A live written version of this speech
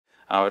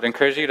I would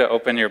encourage you to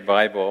open your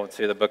Bible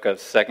to the book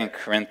of 2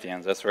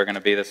 Corinthians. That's where we're going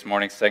to be this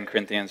morning, 2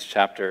 Corinthians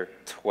chapter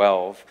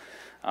 12.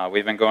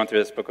 We've been going through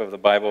this book of the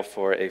Bible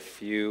for a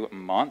few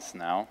months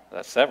now,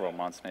 several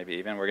months maybe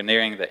even. We're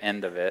nearing the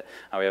end of it.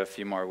 We have a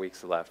few more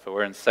weeks left. But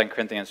we're in 2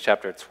 Corinthians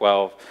chapter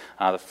 12,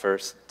 the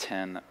first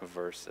 10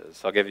 verses.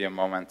 So I'll give you a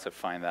moment to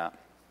find that.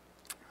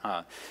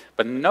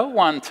 But no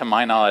one, to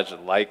my knowledge,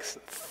 likes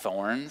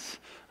thorns.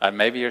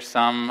 Maybe you're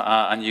some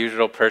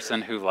unusual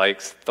person who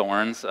likes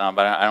thorns, but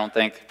I don't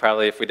think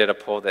probably if we did a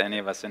poll that any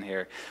of us in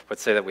here would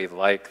say that we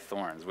like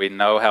thorns. We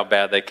know how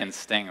bad they can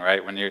sting,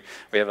 right?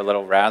 We have a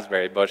little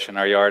raspberry bush in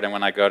our yard, and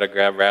when I go to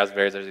grab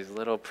raspberries, there's these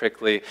little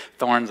prickly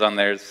thorns on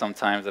there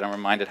sometimes, and I'm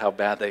reminded how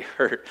bad they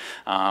hurt.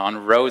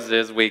 On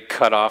roses, we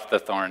cut off the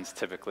thorns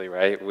typically,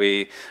 right?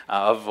 We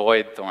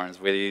avoid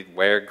thorns. We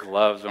wear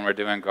gloves when we're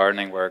doing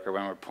gardening work or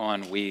when we're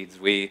pulling weeds.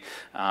 We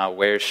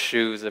wear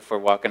shoes if we're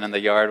walking in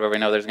the yard where we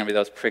know there's going to be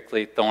those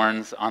prickly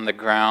thorns on the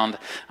ground.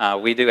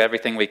 We do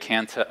everything we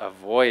can to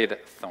avoid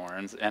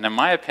thorns. And in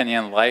my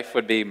opinion, life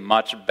would be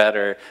much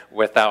better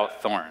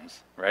without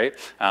thorns, right?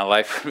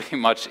 Life would be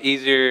much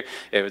easier.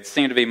 It would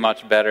seem to be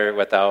much better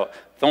without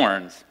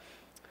thorns.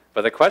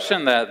 But the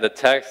question that the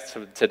text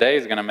today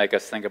is going to make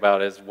us think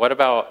about is, what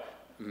about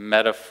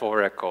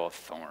metaphorical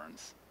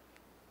thorns?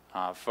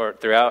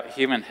 Throughout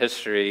human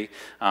history,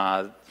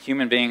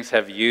 human beings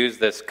have used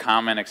this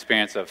common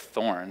experience of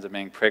thorns, of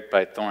being pricked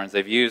by thorns.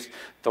 They've used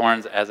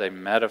thorns as a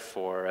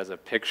metaphor, as a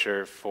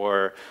picture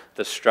for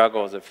the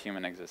struggles of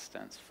human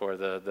existence, for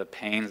the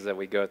pains that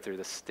we go through,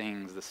 the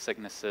stings, the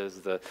sicknesses,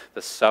 the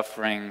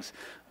sufferings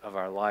of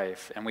our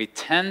life. And we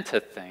tend to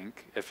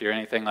think, if you're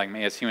anything like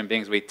me as human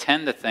beings, we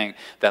tend to think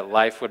that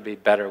life would be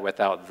better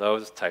without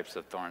those types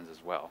of thorns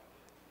as well.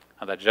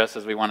 That just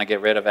as we want to get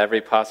rid of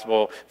every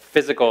possible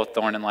physical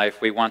thorn in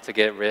life, we want to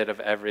get rid of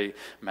every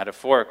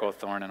metaphorical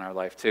thorn in our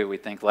life too. We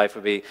think life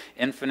would be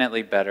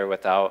infinitely better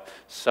without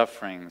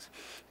sufferings.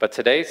 But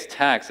today's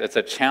text, it's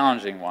a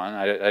challenging one.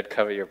 I'd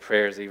cover your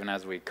prayers even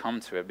as we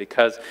come to it,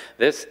 because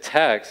this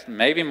text,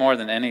 maybe more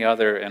than any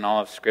other in all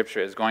of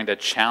Scripture, is going to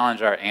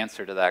challenge our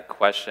answer to that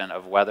question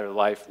of whether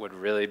life would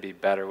really be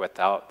better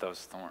without those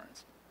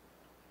thorns.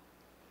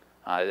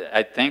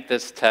 I think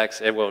this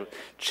text, it will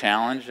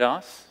challenge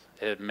us.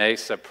 It may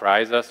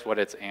surprise us what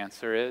its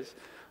answer is.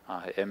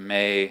 It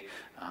may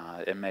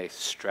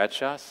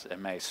stretch us. It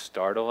may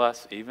startle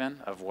us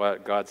even of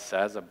what God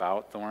says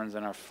about thorns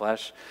in our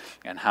flesh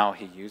and how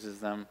he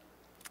uses them.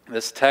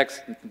 This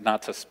text,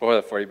 not to spoil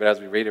it for you, but as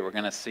we read it, we're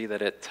going to see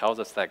that it tells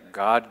us that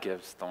God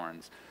gives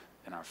thorns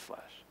in our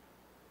flesh.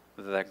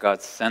 That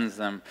God sends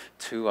them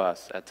to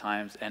us at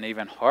times, and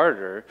even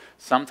harder,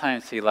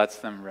 sometimes he lets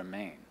them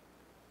remain.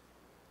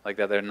 Like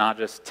that they're not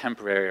just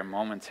temporary or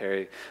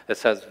momentary.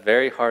 This has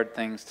very hard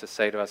things to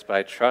say to us, but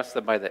I trust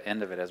that by the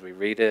end of it, as we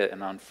read it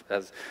and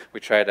as we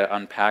try to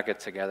unpack it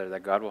together,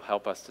 that God will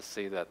help us to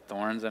see that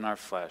thorns in our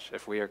flesh,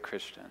 if we are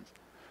Christians,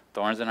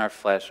 thorns in our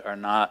flesh are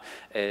not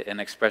an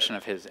expression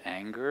of his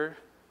anger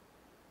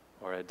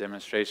or a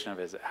demonstration of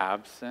his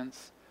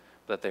absence,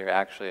 but they are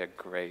actually a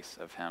grace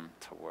of him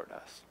toward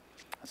us.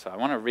 So I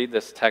want to read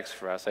this text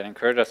for us. I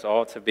encourage us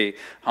all to be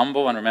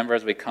humble and remember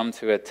as we come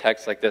to a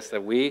text like this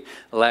that we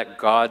let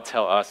God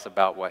tell us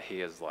about what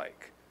he is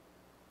like.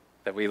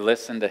 That we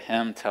listen to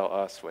him tell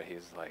us what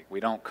he's like.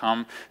 We don't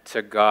come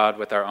to God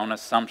with our own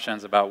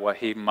assumptions about what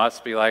he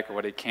must be like or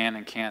what he can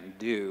and can't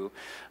do,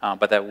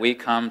 but that we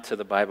come to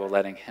the Bible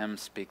letting him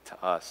speak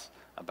to us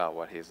about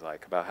what he's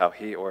like, about how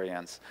he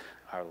orients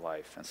our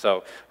life. And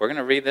so we're going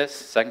to read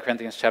this, 2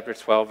 Corinthians chapter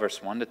 12,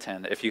 verse 1 to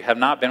 10. If you have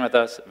not been with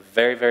us,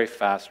 very, very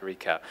fast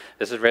recap.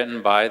 This is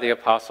written by the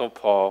Apostle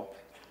Paul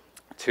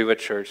to a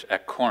church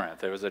at Corinth.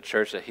 There was a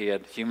church that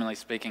humanly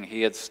speaking,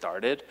 he had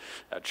started,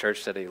 a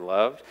church that he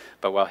loved.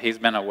 But while he's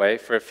been away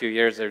for a few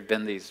years, there have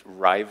been these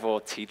rival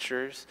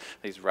teachers,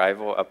 these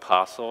rival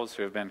apostles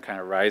who have been kind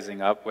of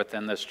rising up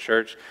within this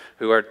church,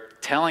 who are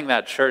telling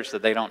that church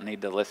that they don't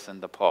need to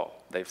listen to Paul.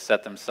 They've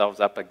set themselves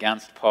up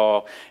against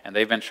Paul, and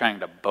they've been trying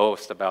to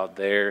boast about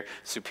their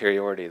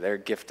superiority, their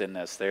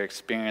giftedness, their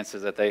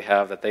experiences that they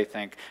have that they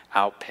think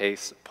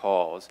outpace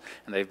Paul's.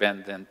 And they've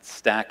been then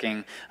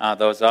stacking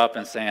those up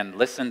and saying,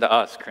 listen to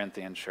us,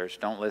 Corinthian church,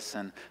 don't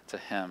listen to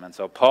him. And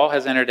so Paul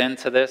has entered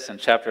into this in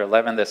chapter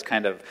 11, this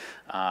kind of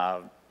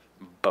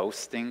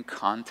boasting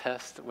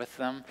contest with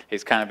them.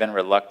 He's kind of been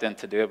reluctant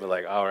to do it, but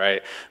like, all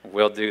right,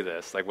 we'll do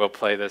this. Like, we'll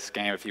play this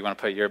game if you want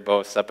to put your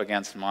boasts up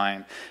against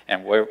mine.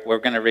 And we're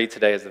going to read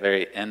today is the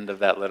very end of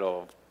that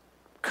little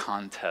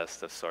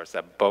contest of sorts,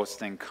 that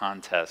boasting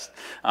contest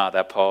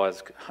that Paul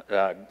has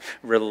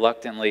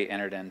reluctantly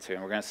entered into.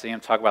 And we're going to see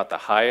him talk about the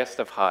highest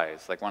of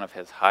highs, like one of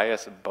his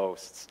highest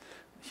boasts,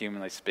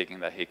 humanly speaking,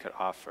 that he could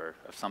offer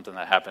of something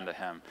that happened to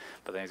him.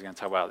 But then he's going to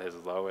talk about his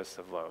lowest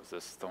of lows,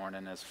 this thorn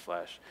in his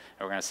flesh.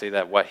 And we're going to see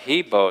that what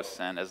he boasts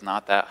in is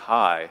not that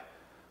high,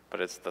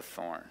 but it's the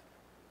thorn.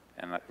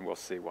 And we'll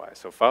see why.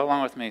 So follow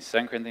along with me,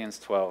 2 Corinthians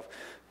 12,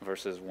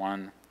 verses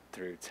 1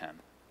 through 10.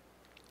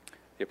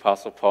 The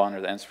Apostle Paul,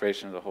 under the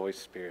inspiration of the Holy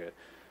Spirit,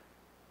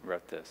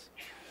 wrote this.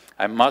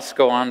 I must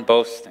go on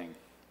boasting,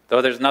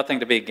 Though there's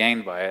nothing to be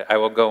gained by it, I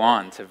will go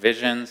on to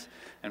visions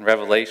and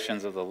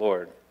revelations of the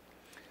Lord.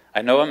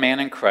 I know a man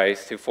in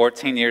Christ who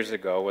 14 years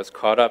ago was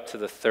caught up to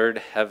the third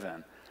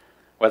heaven.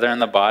 Whether in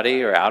the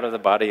body or out of the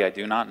body, I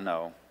do not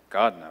know.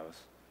 God knows.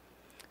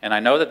 And I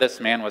know that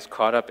this man was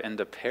caught up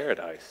into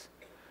paradise.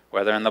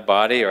 Whether in the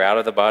body or out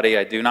of the body,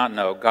 I do not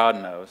know.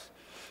 God knows.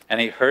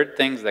 And he heard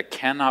things that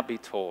cannot be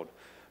told,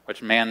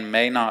 which man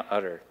may not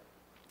utter.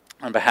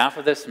 On behalf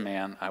of this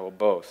man, I will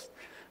boast.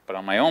 But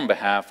on my own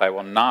behalf, I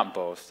will not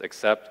boast,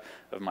 except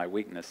of my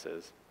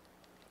weaknesses.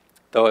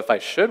 Though if I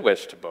should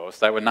wish to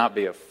boast, I would not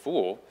be a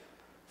fool,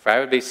 for I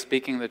would be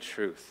speaking the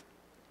truth.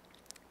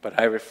 But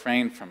I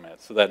refrain from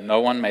it, so that no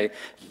one may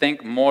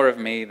think more of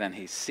me than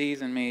he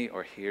sees in me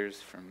or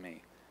hears from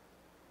me.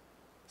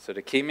 So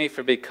to keep me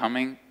from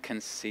becoming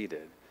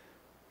conceited,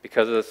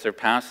 because of the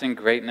surpassing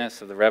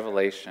greatness of the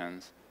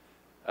revelations,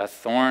 a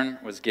thorn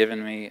was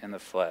given me in the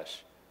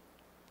flesh,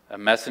 a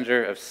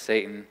messenger of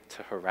Satan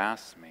to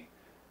harass me,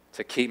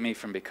 to keep me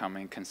from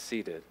becoming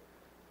conceited.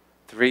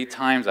 3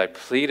 times I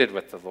pleaded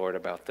with the Lord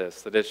about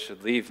this, that it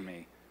should leave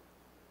me.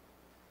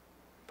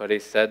 But he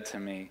said to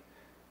me,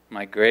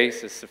 my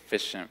grace is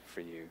sufficient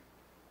for you,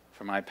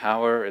 for my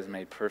power is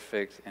made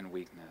perfect in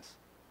weakness.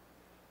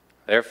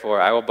 Therefore,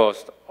 I will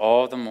boast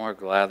all the more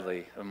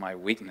gladly of my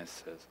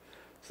weaknesses,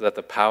 so that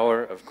the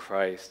power of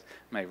Christ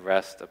may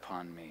rest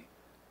upon me.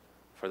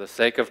 For the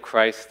sake of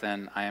Christ,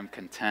 then, I am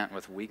content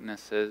with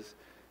weaknesses,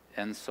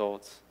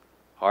 insults,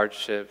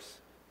 hardships,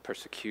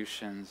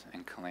 persecutions,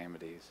 and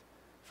calamities.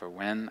 For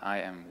when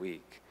I am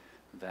weak,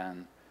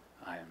 then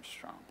I am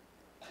strong.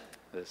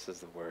 This is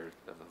the word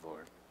of the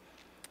Lord.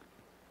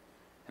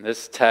 In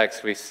this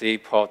text, we see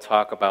Paul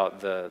talk about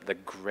the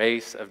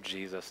grace of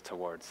Jesus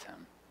towards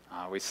him.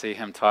 We see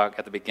him talk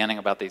at the beginning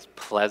about these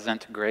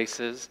pleasant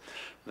graces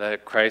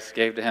that Christ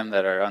gave to him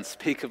that are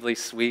unspeakably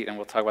sweet, and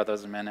we'll talk about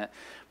those in a minute.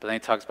 But then he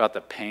talks about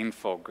the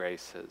painful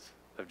graces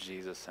of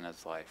Jesus in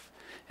his life.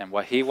 And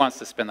what he wants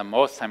to spend the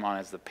most time on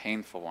is the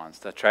painful ones,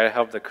 to try to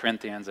help the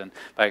Corinthians, and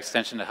by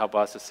extension to help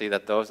us to see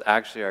that those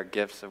actually are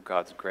gifts of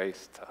God's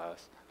grace to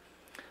us.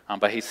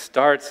 But he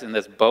starts in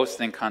this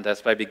boasting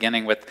contest by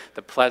beginning with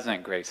the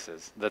pleasant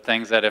graces, the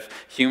things that if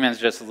humans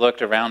just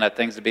looked around at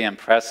things to be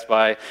impressed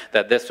by,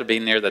 that this would be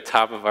near the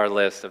top of our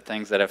list of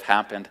things that have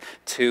happened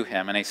to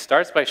him. And he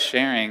starts by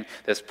sharing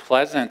this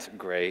pleasant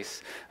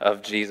grace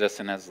of Jesus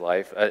in his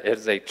life. It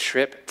is a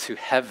trip to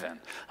heaven.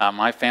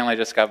 My family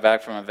just got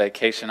back from a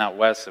vacation out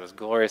west. It was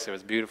glorious. It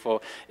was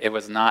beautiful. It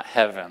was not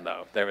heaven,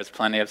 though. There was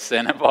plenty of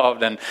sin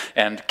involved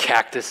and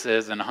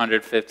cactuses and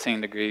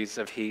 115 degrees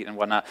of heat and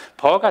whatnot.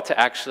 Paul got to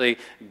actually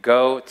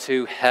go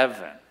to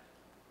heaven.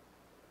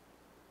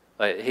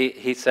 Like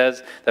he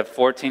says that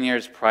 14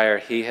 years prior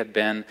he had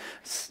been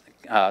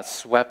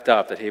swept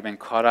up, that he had been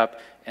caught up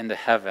into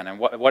heaven. And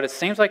what it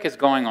seems like is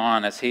going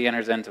on as he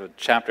enters into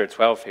chapter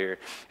 12 here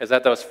is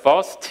that those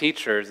false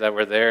teachers that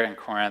were there in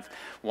Corinth,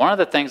 one of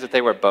the things that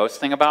they were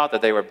boasting about,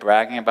 that they were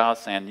bragging about,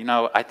 saying,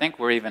 I think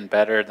we're even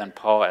better than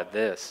Paul at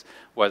this,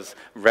 was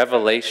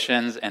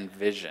revelations and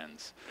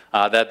visions.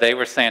 That they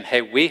were saying,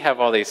 hey, we have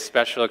all these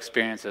special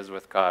experiences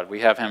with God. We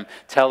have him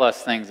tell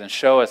us things and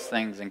show us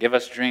things and give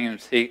us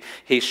dreams.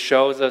 He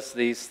shows us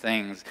these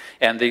things.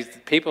 And these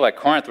people at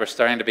Corinth were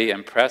starting to be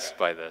impressed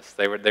by this.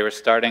 They were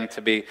starting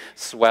to be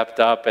swept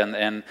up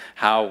in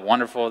how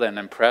wonderful and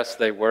impressed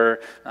they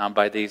were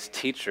by these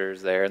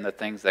teachers there and the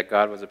things that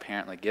God was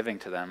apparently giving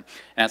to them.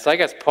 And it's like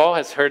as Paul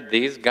has heard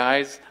these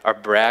guys are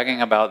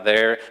bragging about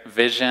their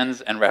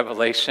visions and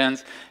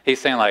revelations,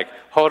 he's saying like,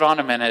 hold on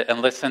a minute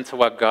and listen to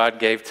what God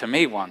gave to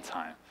me one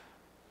time.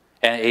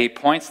 And he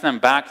points them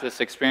back to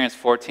this experience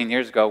 14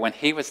 years ago when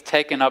he was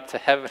taken up to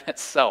heaven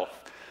itself.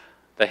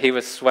 That he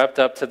was swept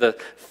up to the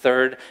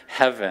third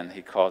heaven,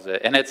 he calls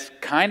it. And it's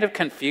kind of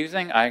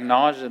confusing, I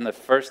acknowledge, in the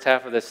first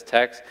half of this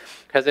text,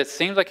 because it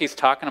seems like he's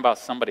talking about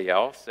somebody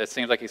else. It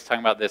seems like he's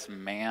talking about this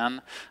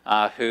man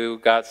who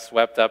got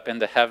swept up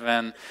into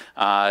heaven,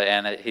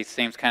 and he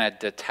seems kind of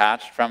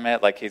detached from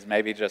it, like he's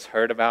maybe just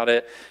heard about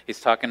it. He's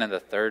talking in the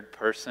third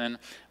person.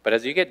 But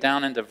as you get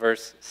down into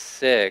verse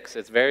 6,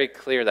 it's very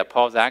clear that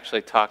Paul's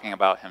actually talking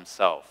about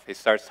himself. He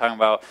starts talking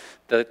about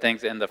the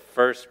things in the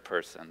first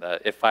person,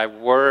 that if I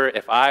were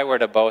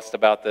to boast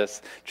about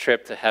this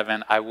trip to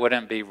heaven, I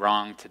wouldn't be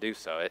wrong to do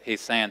so. He's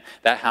saying,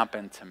 that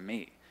happened to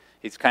me.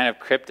 He's kind of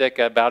cryptic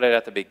about it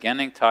at the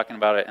beginning, talking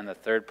about it in the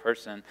third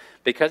person,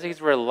 because he's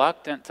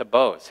reluctant to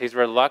boast. He's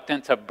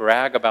reluctant to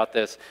brag about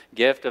this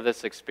gift of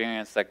this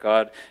experience that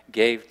God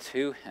gave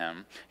to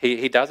him.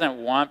 He doesn't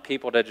want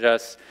people to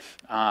just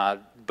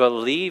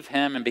believe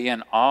him and be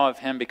in awe of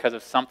him because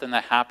of something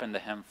that happened to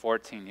him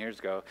 14 years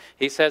ago.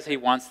 He says he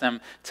wants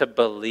them to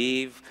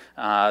believe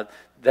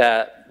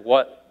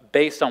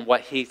based on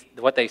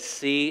what they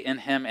see in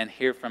him and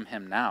hear from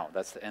him now.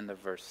 That's the end of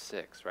verse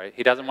 6, right?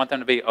 He doesn't want them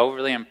to be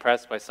overly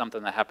impressed by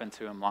something that happened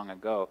to him long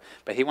ago,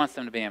 but he wants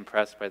them to be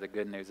impressed by the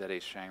good news that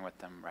he's sharing with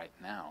them right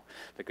now,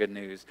 the good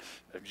news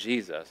of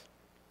Jesus.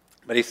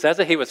 But he says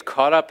that he was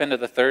caught up into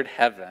the third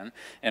heaven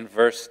in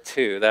verse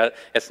 2. That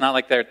it's not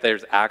like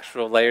there's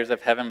actual layers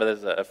of heaven, but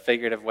there's a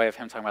figurative way of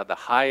him talking about the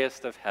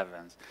highest of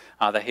heavens,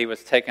 that he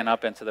was taken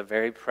up into the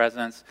very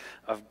presence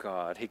of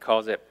God. He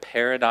calls it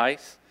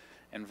paradise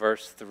in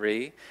verse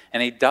 3.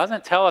 And he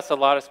doesn't tell us a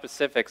lot of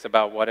specifics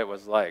about what it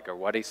was like or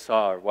what he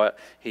saw or what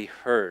he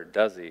heard,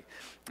 does he?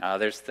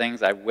 There's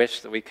things I wish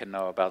that we could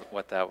know about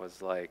what that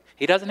was like.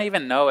 He doesn't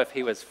even know if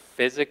he was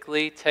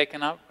physically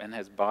taken up in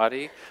his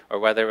body or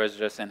whether it was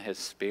just in his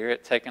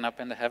spirit taken up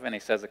into heaven. He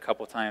says a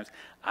couple times,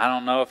 I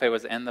don't know if it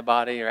was in the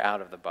body or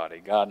out of the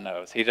body. God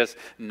knows. He just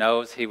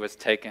knows he was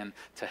taken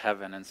to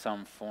heaven in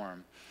some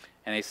form.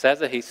 And he says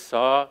that he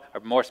saw, or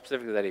more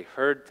specifically that he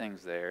heard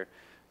things there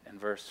in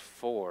verse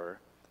 4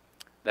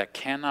 that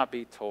cannot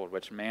be told,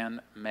 which man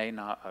may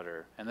not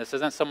utter. And this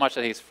isn't so much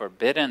that he's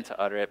forbidden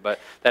to utter it, but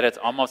that it's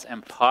almost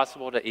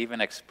impossible to even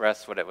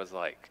express what it was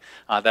like.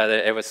 That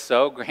it was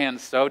so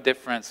grand, so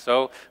different,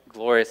 so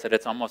glorious that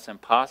it's almost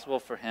impossible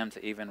for him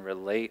to even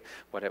relate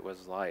what it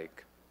was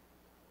like.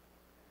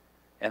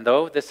 And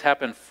though this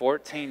happened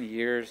 14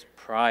 years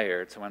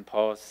prior to when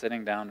Paul was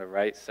sitting down to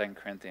write 2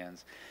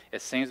 Corinthians,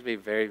 it seems to be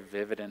very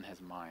vivid in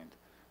his mind.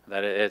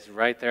 That it's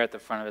right there at the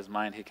front of his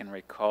mind. He can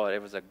recall it.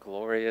 It was a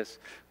glorious,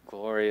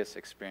 glorious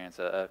experience,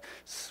 a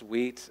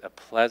sweet, a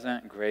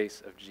pleasant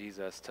grace of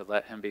Jesus to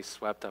let him be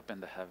swept up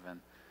into heaven,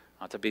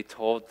 to be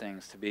told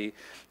things, to be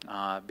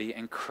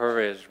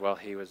encouraged while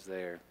he was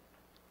there.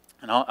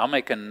 And I'll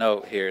make a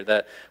note here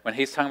that when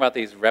he's talking about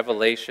these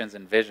revelations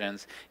and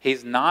visions,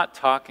 he's not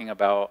talking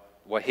about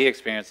what he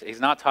experienced. He's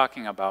not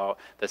talking about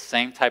the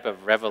same type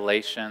of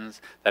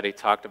revelations that he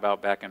talked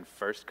about back in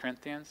 1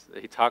 Corinthians.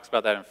 He talks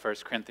about that in 1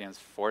 Corinthians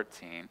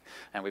 14,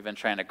 and we've been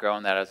trying to grow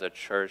in that as a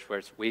church,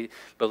 where we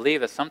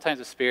believe that sometimes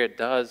the Spirit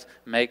does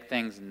make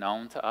things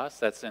known to us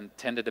that's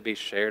intended to be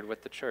shared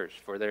with the church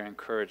for their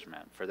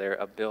encouragement, for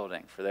their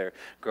upbuilding, for their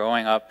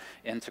growing up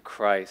into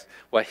Christ.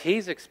 What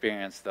he's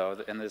experienced,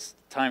 though, in this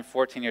time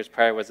 14 years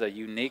prior, was a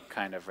unique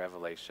kind of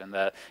revelation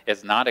that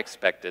is not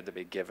expected to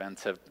be given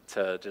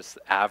to just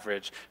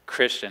average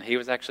Christian. He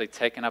was actually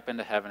taken up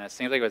into heaven. It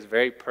seems like it was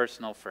very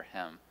personal for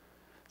him,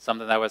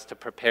 something that was to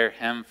prepare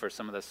him for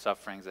some of the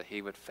sufferings that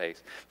he would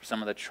face, for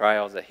some of the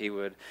trials that he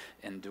would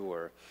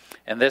endure.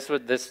 And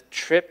this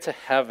trip to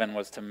heaven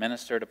was to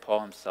minister to Paul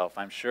himself.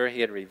 I'm sure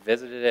he had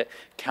revisited it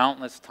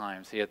countless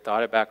times. He had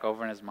thought it back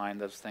over in his mind,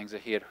 those things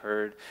that he had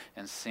heard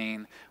and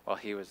seen while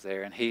he was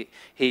there. And he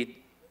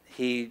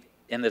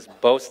in this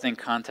boasting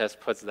contest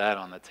puts that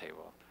on the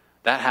table.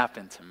 That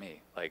happened to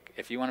me. Like,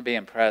 if you want to be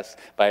impressed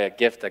by a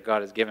gift that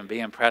God has given, be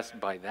impressed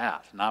by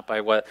that, not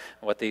by what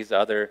these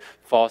other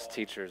false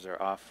teachers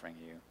are offering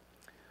you.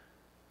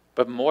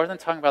 But more than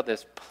talking about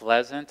this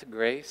pleasant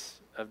grace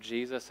of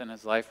Jesus in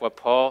his life, what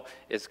Paul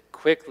is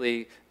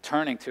quickly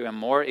turning to and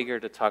more eager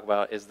to talk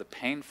about is the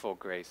painful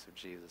grace of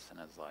Jesus in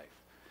his life.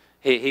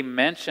 He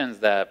mentions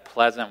that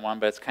pleasant one,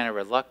 but it's kind of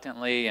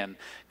reluctantly and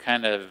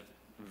kind of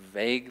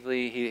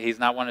vaguely. He's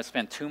not wanting to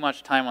spend too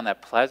much time on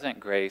that pleasant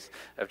grace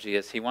of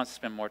Jesus. He wants to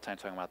spend more time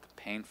talking about the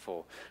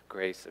painful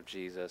grace of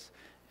Jesus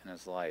in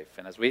his life.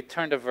 And as we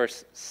turn to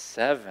verse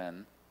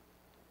 7,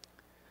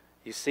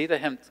 you see that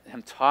him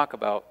talk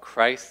about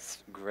Christ's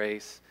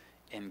grace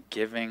in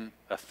giving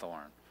a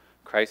thorn.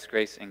 Christ's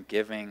grace in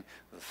giving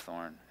the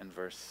thorn in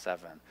verse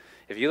 7.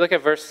 If you look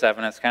at verse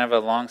 7, it's kind of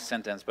a long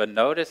sentence, but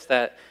notice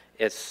that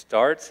it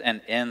starts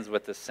and ends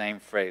with the same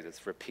phrase.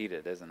 It's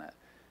repeated, isn't it?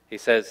 He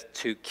says,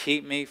 to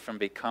keep me from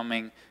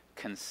becoming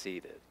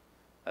conceited.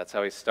 That's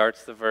how he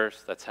starts the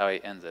verse. That's how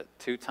he ends it.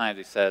 2 times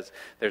he says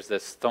there's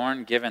this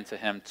thorn given to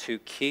him to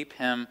keep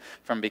him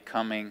from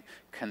becoming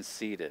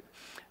conceited.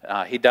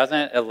 He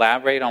doesn't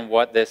elaborate on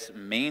what this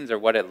means or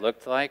what it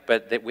looked like,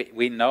 but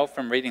we know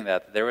from reading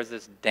that there was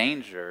this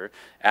danger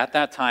at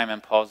that time in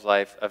Paul's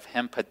life of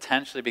him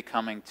potentially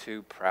becoming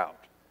too proud,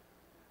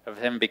 of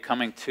him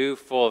becoming too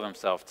full of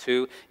himself,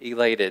 too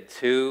elated,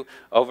 too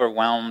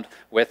overwhelmed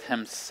with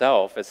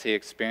himself as he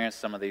experienced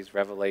some of these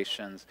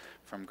revelations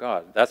from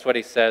God. That's what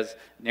he says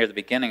near the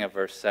beginning of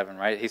verse 7,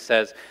 right? He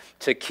says,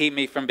 to keep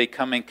me from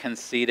becoming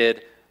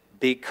conceited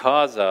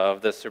because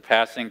of the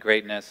surpassing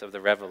greatness of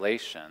the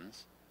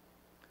revelations.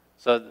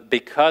 So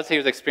because he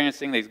was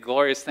experiencing these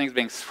glorious things,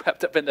 being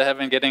swept up into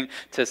heaven, getting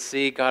to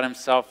see God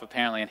himself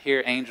apparently and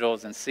hear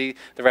angels and see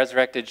the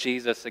resurrected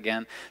Jesus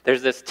again,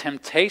 there's this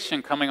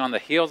temptation coming on the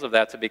heels of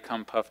that to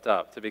become puffed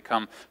up, to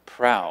become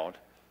proud,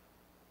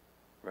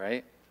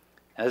 right?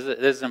 And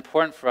this is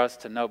important for us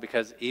to know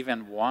because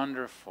even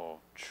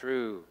wonderful,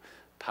 true,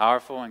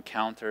 powerful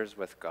encounters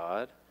with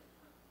God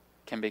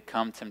can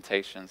become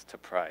temptations to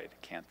pride,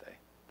 can't they?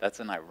 That's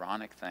an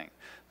ironic thing.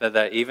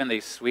 That even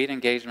these sweet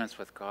engagements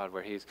with God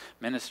where he's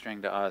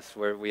ministering to us,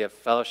 where we have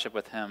fellowship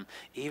with him,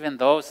 even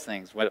those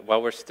things,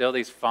 while we're still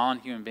these fallen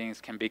human beings,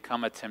 can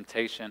become a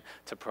temptation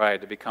to pride,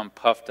 to become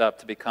puffed up,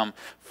 to become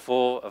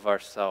full of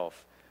ourselves.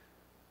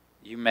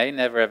 You may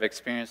never have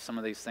experienced some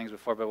of these things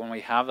before, but when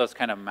we have those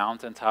kind of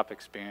mountaintop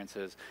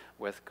experiences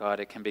with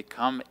God, it can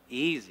become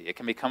easy. It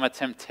can become a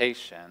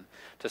temptation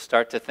to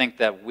start to think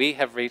that we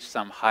have reached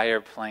some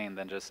higher plane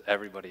than just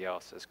everybody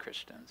else as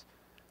Christians,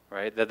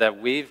 right? That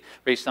we've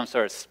reached some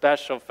sort of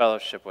special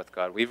fellowship with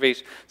God. We've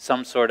reached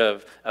some sort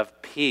of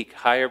peak,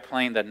 higher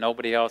plane that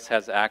nobody else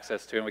has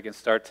access to, and we can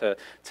start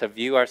to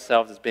view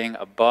ourselves as being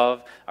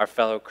above our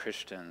fellow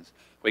Christians.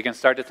 We can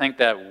start to think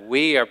that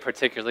we are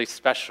particularly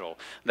special,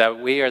 that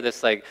we are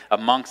this, like,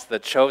 amongst the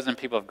chosen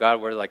people of God,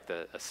 we're like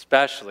the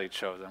especially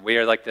chosen. We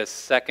are like this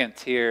second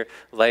tier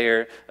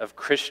layer of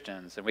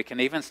Christians. And we can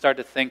even start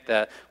to think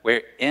that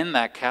we're in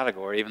that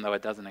category, even though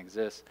it doesn't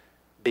exist,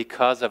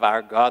 because of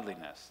our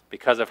godliness,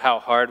 because of how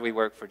hard we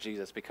work for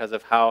Jesus, because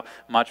of how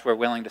much we're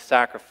willing to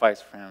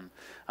sacrifice for him.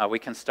 We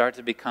can start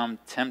to become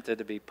tempted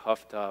to be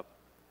puffed up.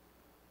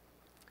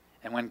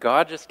 And when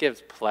God just gives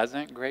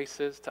pleasant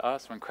graces to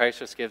us, when Christ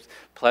just gives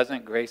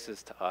pleasant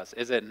graces to us,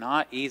 is it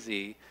not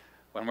easy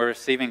when we're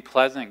receiving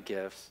pleasant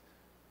gifts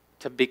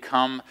to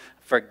become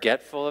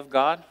forgetful of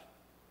God?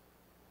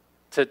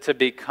 To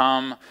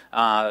become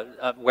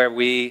where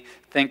we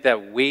think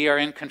that we are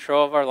in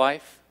control of our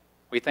life?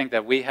 We think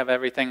that we have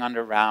everything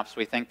under wraps.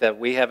 We think that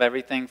we have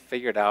everything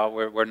figured out.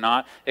 We're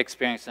not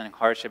experiencing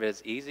hardship.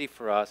 It's easy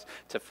for us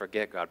to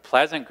forget God.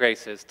 Pleasant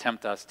graces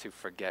tempt us to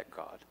forget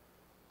God,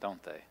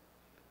 don't they?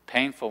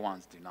 Painful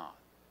ones do not.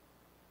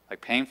 Like,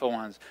 painful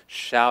ones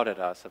shout at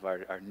us of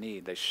our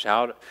need. They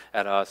shout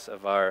at us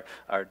of our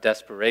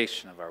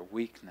desperation, of our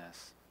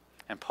weakness.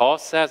 And Paul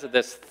says that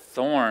this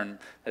thorn,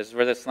 this is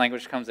where this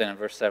language comes in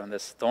verse 7,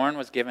 this thorn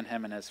was given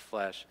him in his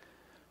flesh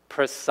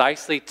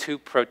precisely to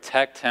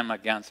protect him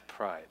against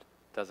pride,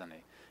 doesn't he?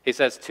 He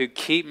says, to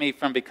keep me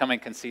from becoming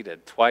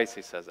conceited. Twice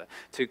he says that.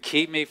 To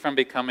keep me from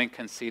becoming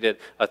conceited,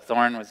 a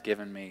thorn was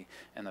given me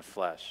in the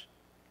flesh.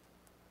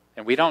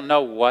 And we don't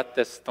know what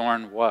this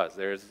thorn was.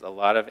 There's a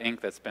lot of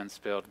ink that's been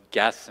spilled,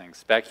 guessing,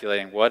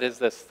 speculating. What is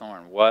this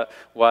thorn? What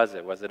was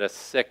it? Was it a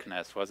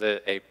sickness? Was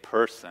it a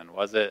person?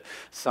 Was it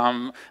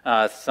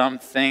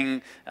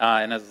something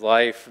in his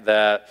life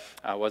that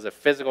was a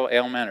physical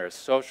ailment or a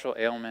social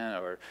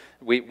ailment? Or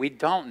we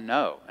don't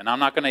know. And I'm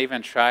not going to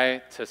even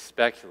try to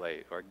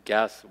speculate or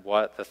guess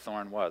what the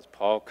thorn was.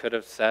 Paul could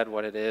have said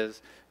what it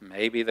is.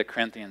 Maybe the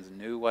Corinthians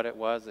knew what it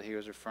was that he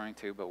was referring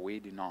to, but we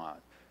do not.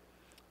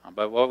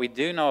 But what we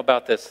do know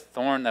about this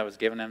thorn that was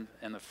given him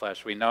in the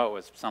flesh, we know it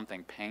was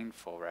something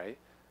painful, right?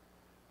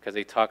 Because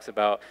he talks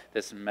about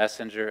this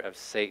messenger of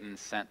Satan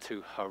sent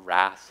to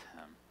harass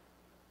him.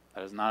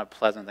 That is not a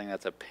pleasant thing,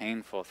 that's a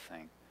painful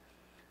thing.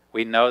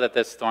 We know that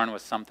this thorn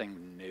was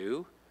something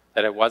new,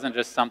 that it wasn't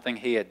just something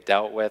he had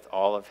dealt with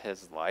all of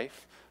his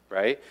life,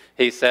 right?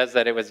 He says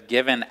that it was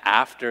given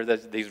after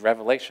these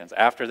revelations.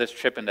 After this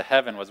trip into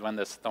heaven was when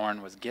this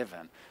thorn was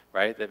given,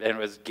 right? It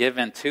was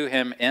given to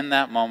him in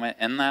that moment,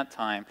 in that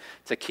time,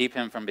 to keep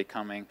him from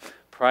becoming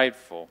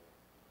prideful.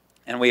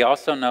 And we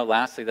also know,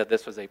 lastly, that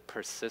this was a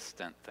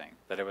persistent thing,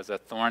 that it was a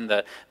thorn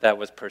that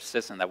was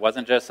persistent, that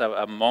wasn't just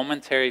a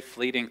momentary,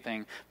 fleeting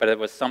thing, but it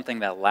was something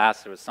that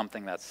lasted, it was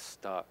something that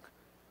stuck.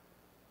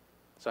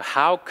 So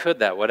how could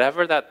that,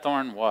 whatever that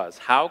thorn was,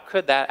 how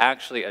could that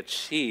actually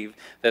achieve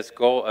this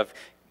goal of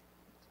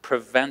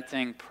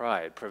preventing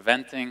pride,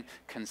 preventing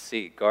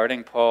conceit,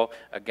 guarding Paul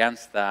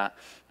against that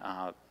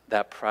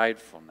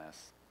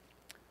pridefulness?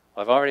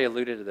 Well, I've already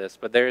alluded to this,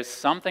 but there is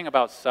something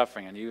about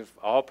suffering, and you've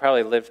all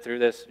probably lived through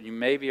this. You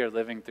maybe are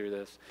living through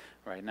this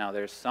right now.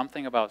 There's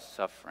something about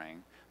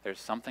suffering.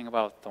 There's something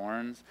about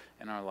thorns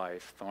in our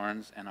life,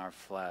 thorns in our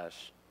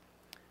flesh,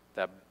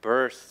 that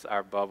bursts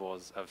our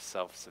bubbles of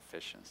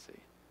self-sufficiency.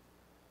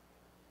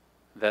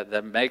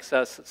 That makes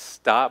us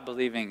stop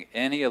believing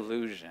any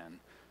illusion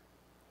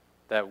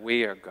that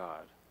we are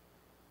God,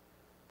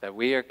 that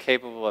we are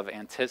capable of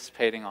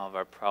anticipating all of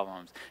our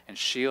problems and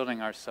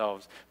shielding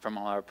ourselves from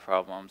all our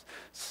problems.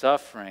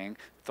 Suffering,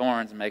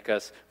 thorns make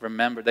us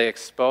remember, they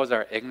expose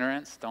our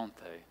ignorance, don't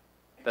they?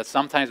 That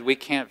sometimes we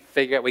can't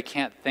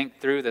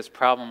think through this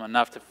problem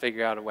enough to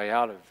figure out a way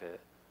out of it.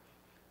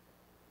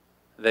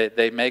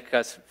 They make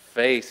us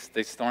face,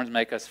 these thorns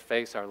make us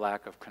face our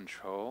lack of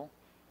control.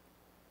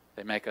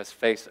 They make us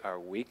face our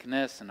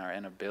weakness and our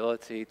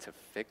inability to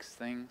fix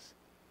things.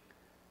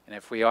 And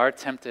if we are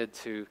tempted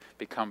to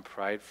become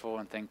prideful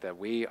and think that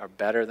we are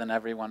better than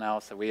everyone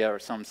else, that we are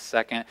some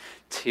second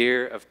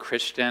tier of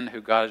Christian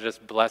who God is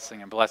just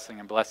blessing and blessing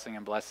and blessing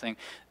and blessing,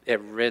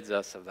 it rids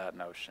us of that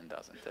notion,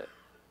 doesn't it?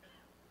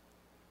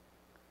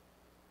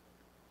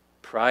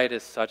 Pride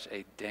is such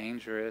a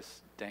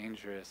dangerous,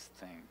 dangerous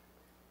thing.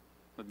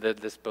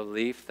 This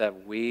belief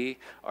that we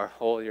are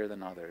holier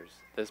than others,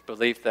 this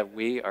belief that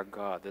we are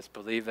God, this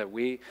belief that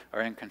we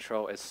are in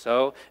control is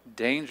so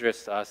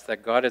dangerous to us that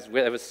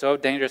it was so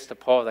dangerous to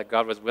Paul that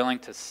God was willing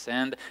to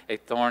send a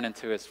thorn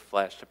into his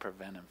flesh to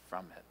prevent him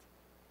from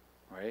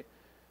it, right?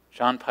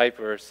 John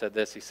Piper said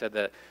this, he said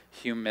that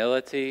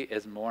humility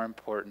is more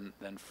important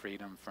than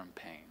freedom from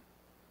pain.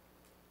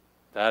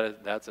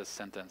 That's a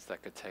sentence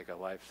that could take a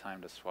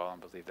lifetime to swallow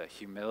and believe, that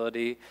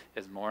humility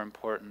is more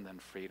important than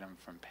freedom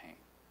from pain.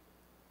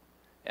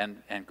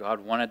 And God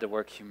wanted to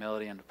work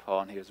humility into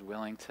Paul, and he was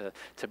willing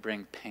to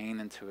bring pain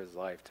into his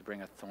life, to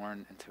bring a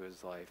thorn into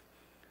his life.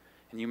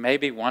 And you may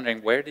be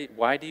wondering,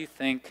 why do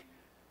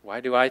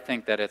I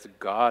think that it's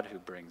God who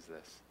brings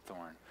this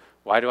thorn?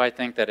 Why do I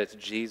think that it's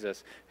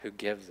Jesus who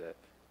gives it?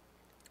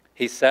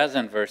 He says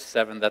in verse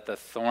 7 that the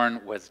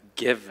thorn was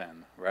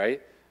given,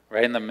 right?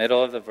 Right in the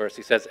middle of the verse,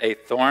 he says, a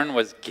thorn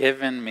was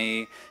given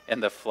me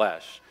in the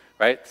flesh,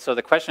 right? So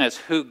the question is,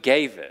 who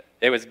gave it?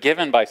 It was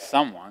given by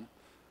someone.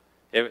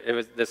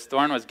 This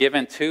thorn was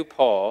given to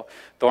Paul.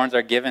 Thorns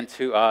are given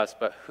to us,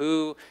 but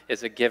who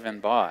is it given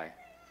by?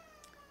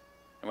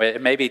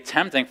 It may be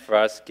tempting for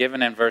us,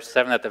 given in verse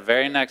 7 that the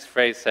very next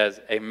phrase says,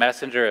 a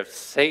messenger of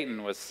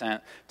Satan was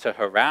sent to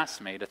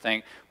harass me, to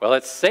think, well,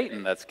 it's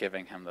Satan that's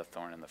giving him the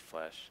thorn in the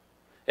flesh.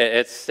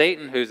 It's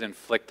Satan who's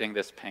inflicting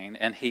this pain,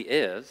 and he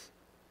is,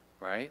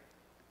 right?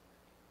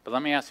 But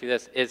let me ask you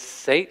this. Is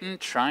Satan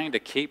trying to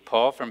keep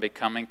Paul from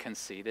becoming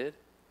conceited?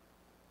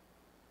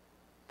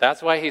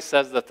 That's why he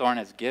says the thorn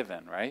is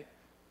given, right?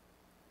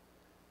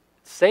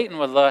 Satan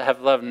would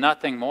have loved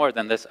nothing more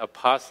than this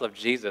apostle of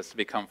Jesus to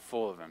become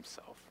full of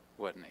himself,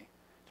 wouldn't he?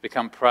 To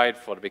become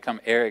prideful, to become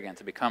arrogant,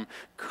 to become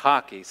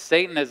cocky.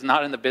 Satan is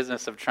not in the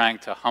business of trying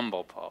to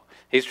humble Paul.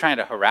 He's trying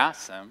to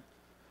harass him,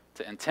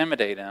 to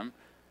intimidate him,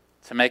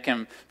 to make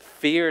him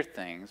fear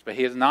things, but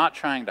he is not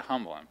trying to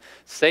humble him.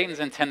 Satan's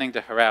intending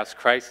to harass,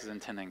 Christ is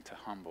intending to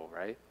humble,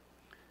 right?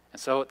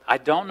 And so I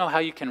don't know how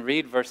you can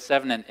read verse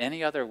 7 in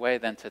any other way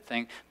than to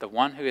think the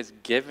one who is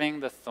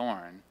giving the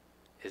thorn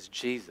is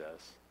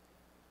Jesus.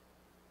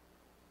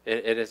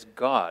 It is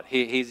God.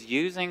 He's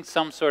using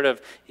some sort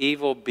of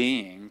evil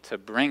being to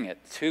bring it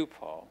to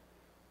Paul.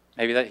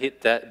 Maybe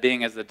that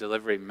being is the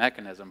delivery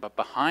mechanism, but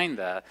behind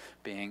that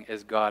being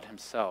is God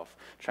himself,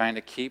 trying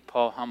to keep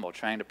Paul humble,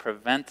 trying to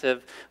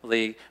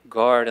preventively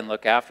guard and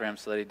look after him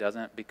so that he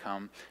doesn't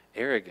become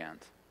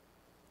arrogant.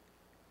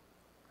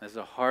 It's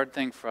a hard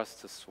thing for us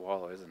to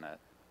swallow, isn't it?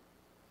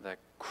 That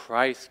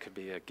Christ could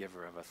be a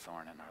giver of a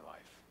thorn in our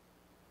life.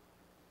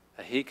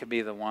 That he could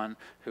be the one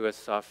who has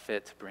saw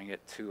fit to bring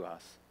it to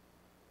us.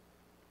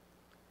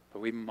 But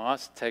we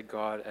must take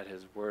God at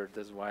his word.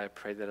 This is why I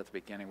prayed that at the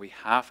beginning. We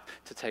have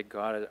to take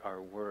God at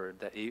our word,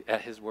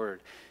 at his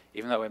word.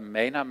 Even though it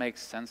may not make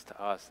sense to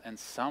us, in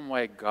some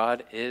way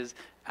God is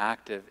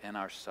active in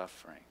our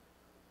suffering.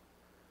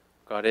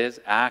 God is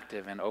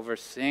active in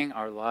overseeing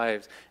our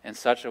lives in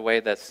such a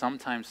way that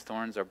sometimes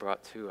thorns are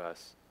brought to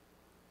us.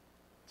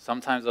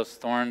 Sometimes those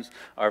thorns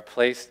are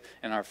placed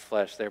in our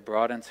flesh. They're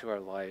brought into our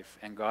life,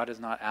 and God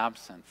is not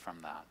absent from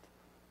that.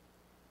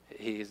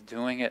 He's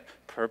doing it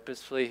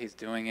purposefully. He's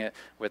doing it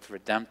with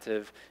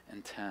redemptive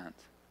intent.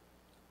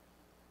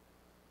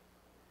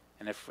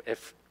 And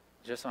if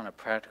just on a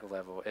practical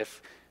level,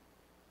 if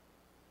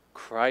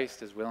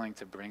Christ is willing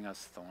to bring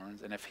us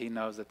thorns, and if he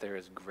knows that there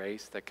is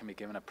grace that can be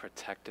given, a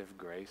protective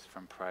grace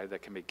from pride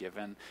that can be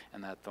given in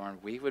that thorn,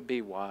 we would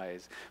be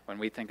wise when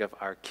we think of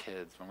our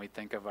kids, when we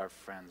think of our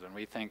friends, when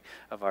we think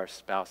of our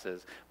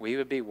spouses. We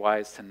would be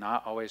wise to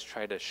not always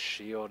try to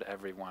shield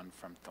everyone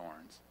from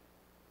thorns,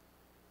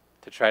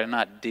 to try to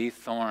not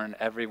de-thorn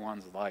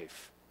everyone's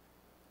life,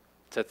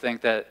 to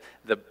think that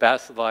the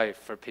best life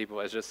for people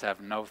is just to have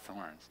no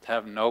thorns, to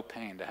have no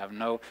pain, to have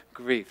no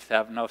grief, to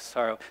have no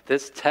sorrow.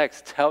 This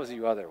text tells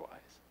you otherwise.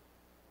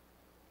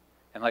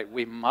 And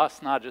we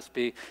must not just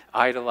be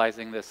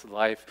idolizing this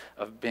life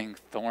of being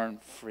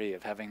thorn-free,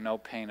 of having no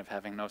pain, of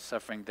having no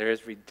suffering. There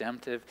is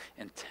redemptive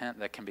intent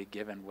that can be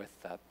given with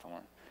that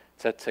thorn,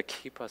 to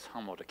keep us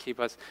humble, to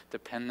keep us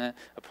dependent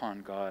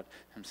upon God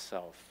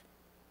himself.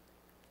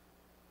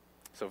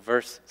 So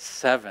verse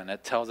 7,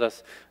 it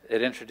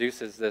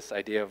introduces this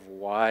idea of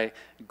why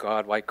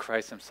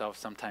Christ himself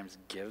sometimes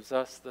gives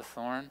us the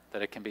thorn,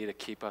 that it can be to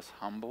keep us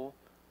humble,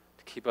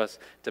 to keep us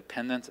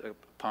dependent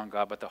upon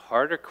God. But the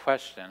harder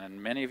question,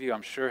 and many of you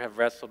I'm sure have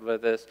wrestled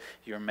with this,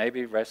 you're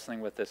maybe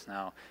wrestling with this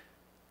now,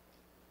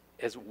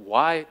 is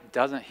why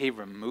doesn't he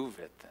remove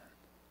it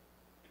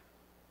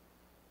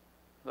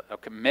then?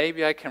 Okay,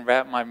 maybe I can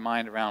wrap my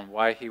mind around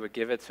why he would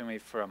give it to me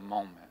for a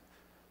moment.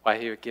 Why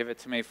he would give it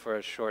to me for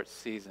a short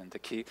season, to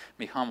keep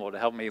me humble, to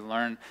help me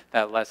learn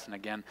that lesson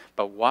again.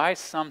 But why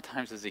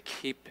sometimes does he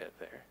keep it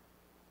there?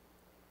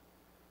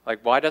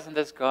 Why doesn't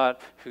this God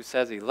who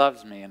says he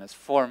loves me and is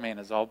for me and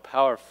is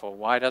all-powerful,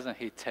 why doesn't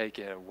he take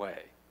it away?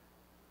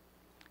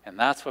 And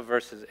that's what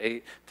verses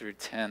 8 through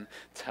 10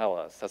 tell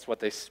us. That's what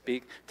they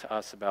speak to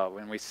us about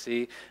when we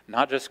see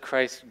not just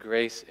Christ's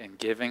grace in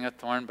giving a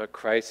thorn, but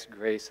Christ's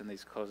grace in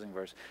these closing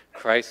verses,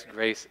 Christ's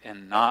grace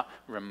in not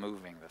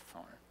removing the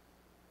thorn.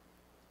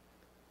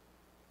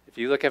 If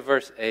you look at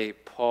verse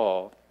 8,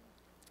 Paul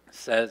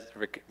says,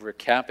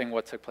 recapping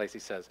what took place, he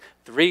says,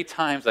 3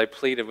 times I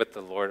pleaded with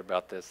the Lord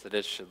about this, that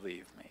it should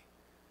leave me.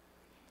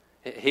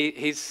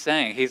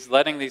 He's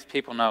letting these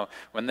people know,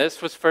 when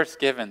this was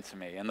first given to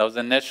me, in those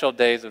initial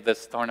days of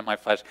this thorn in my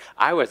flesh,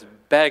 I was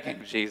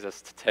begging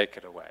Jesus to take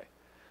it away.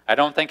 I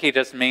don't think he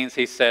just means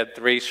he said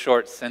 3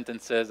 short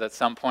sentences at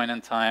some point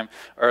in time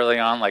early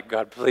on,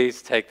 God,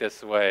 please take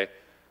this away,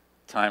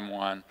 time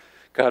 1.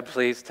 God,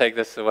 please take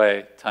this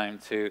away, time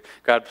 2.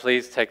 God,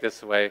 please take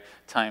this away,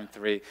 time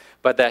 3.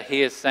 But that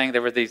he is saying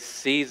there were these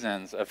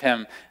seasons of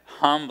him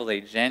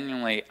humbly,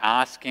 genuinely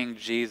asking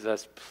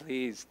Jesus,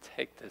 please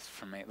take this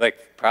from me.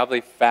 Like probably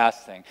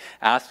fasting,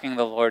 asking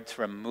the Lord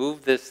to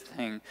remove this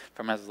thing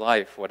from his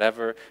life,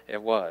 whatever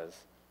it was.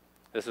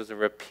 This was a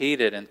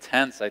repeated,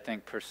 intense, I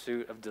think,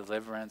 pursuit of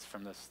deliverance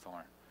from this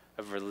thorn,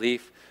 of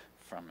relief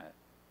from it.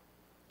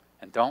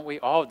 And don't we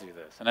all do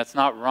this? And it's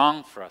not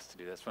wrong for us to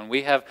do this. When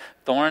we have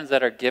thorns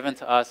that are given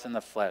to us in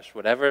the flesh,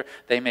 whatever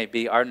they may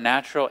be, our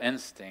natural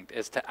instinct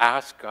is to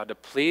ask God, to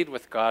plead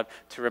with God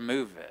to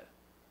remove it.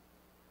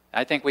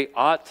 I think we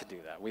ought to do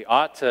that. We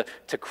ought to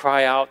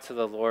cry out to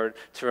the Lord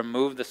to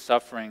remove the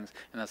sufferings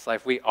in this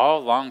life. We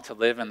all long to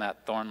live in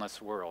that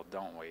thornless world,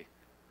 don't we?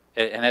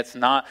 And it's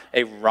not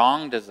a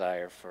wrong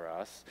desire for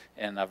us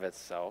in and of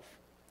itself.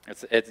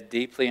 It's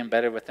deeply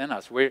embedded within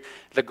us.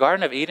 The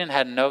Garden of Eden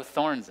had no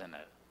thorns in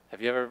it.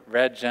 Have you ever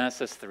read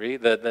Genesis 3?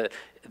 The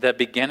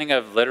beginning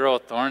of literal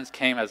thorns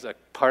came as a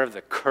part of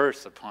the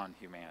curse upon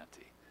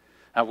humanity.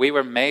 We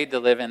were made to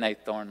live in a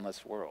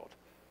thornless world,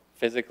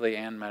 physically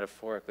and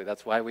metaphorically.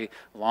 That's why we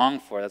long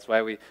for it. That's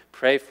why we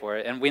pray for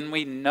it. And when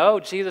we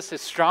know Jesus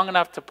is strong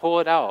enough to pull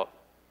it out,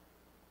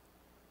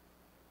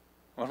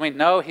 when we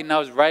know he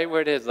knows right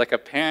where it is, like a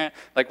parent,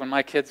 like when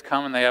my kids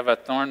come and they have a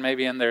thorn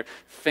maybe in their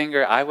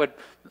finger, I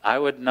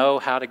would know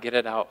how to get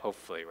it out,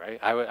 hopefully, right?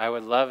 I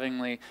would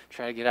lovingly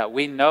try to get it out.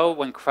 We know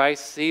when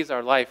Christ sees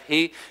our life,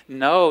 he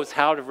knows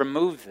how to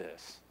remove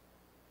this.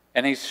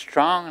 And he's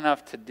strong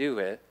enough to do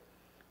it.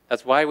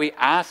 That's why we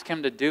ask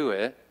him to do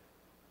it.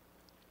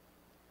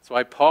 That's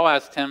why Paul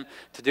asked him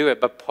to do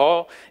it. But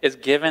Paul is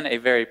given a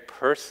very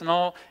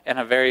personal and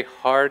a very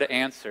hard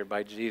answer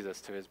by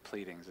Jesus to his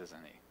pleadings,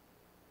 isn't he?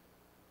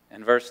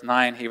 In verse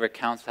 9, he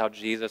recounts how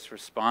Jesus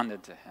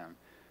responded to him.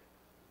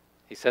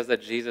 He says that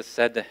Jesus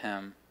said to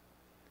him,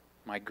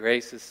 "My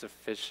grace is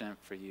sufficient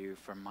for you,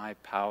 for my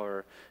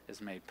power is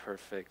made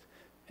perfect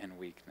in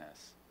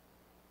weakness."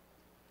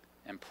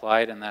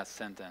 Implied in that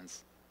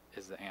sentence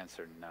is the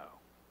answer no,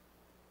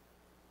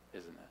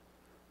 isn't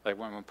it? Like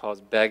when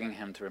Paul's begging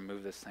him to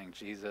remove this thing,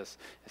 Jesus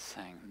is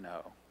saying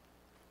no.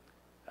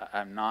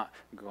 I'm not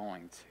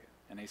going to.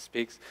 And he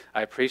speaks,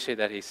 I appreciate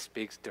that he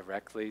speaks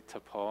directly to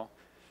Paul.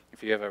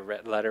 If you have a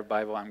red letter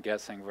Bible, I'm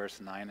guessing verse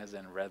 9 is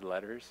in red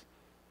letters.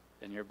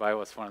 In your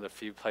Bible, it's one of the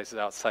few places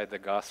outside the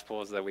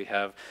Gospels that we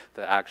have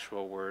the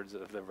actual words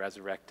of the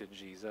resurrected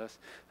Jesus.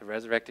 The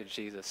resurrected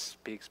Jesus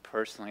speaks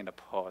personally to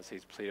Paul as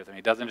he's pleaded with him.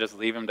 He doesn't just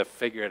leave him to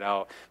figure it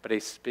out, but he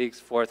speaks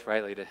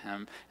forthrightly to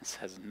him and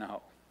says,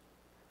 no,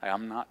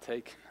 I'm not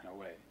taking it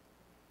away.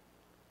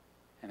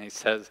 And he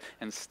says,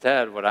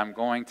 instead, what I'm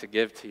going to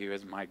give to you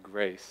is my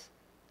grace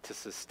to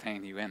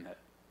sustain you in it.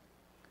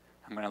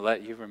 I'm going to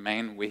let you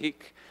remain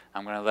weak.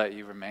 I'm going to let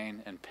you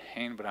remain in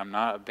pain, but I'm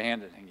not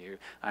abandoning you.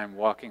 I'm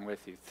walking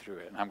with you through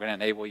it. And I'm going to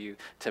enable you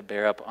to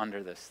bear up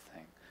under this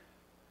thing.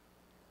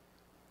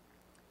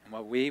 And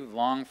what we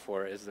long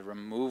for is the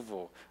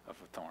removal of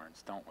the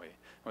thorns, don't we?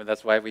 Well,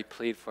 that's why we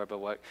plead for it. But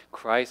what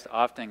Christ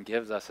often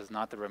gives us is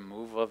not the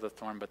removal of the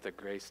thorn, but the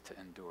grace to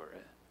endure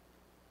it.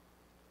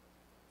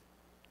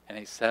 And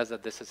he says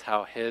that this is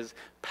how his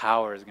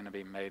power is going to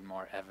be made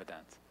more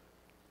evident.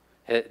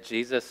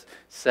 Jesus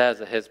says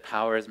that his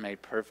power is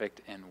made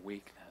perfect in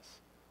weakness.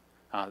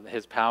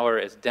 His power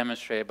is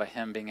demonstrated by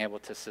him being able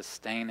to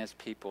sustain his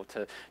people,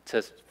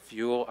 to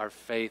fuel our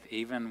faith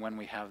even when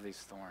we have these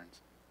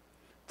thorns,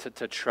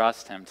 to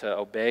trust him, to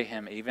obey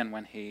him even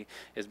when he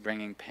is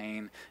bringing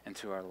pain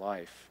into our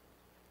life.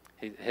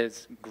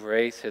 His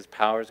grace, his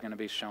power is going to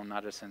be shown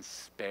not just in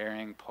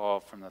sparing Paul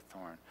from the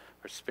thorn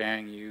or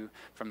sparing you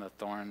from the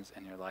thorns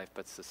in your life,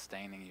 but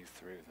sustaining you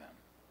through them.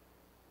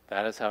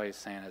 That is how he's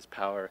saying his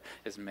power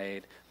is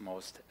made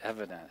most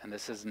evident. And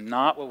this is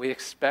not what we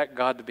expect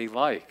God to be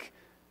like.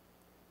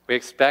 We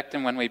expect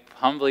him when we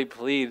humbly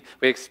plead,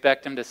 we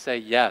expect him to say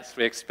yes.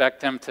 We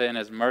expect him to, in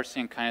his mercy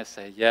and kindness,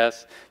 say,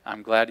 yes,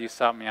 I'm glad you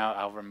sought me out.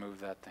 I'll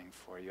remove that thing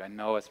for you. I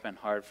know it's been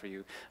hard for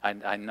you.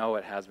 I know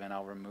it has been.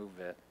 I'll remove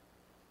it.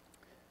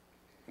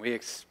 We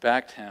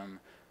expect him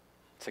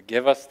to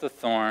give us the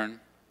thorn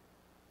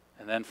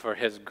and then for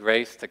his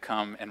grace to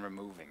come in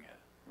removing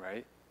it,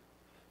 right?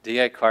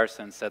 D.A.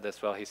 Carson said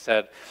this well. He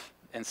said,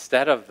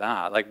 instead of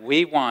that, like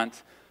we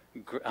want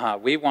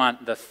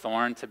the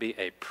thorn to be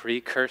a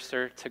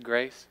precursor to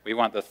grace. We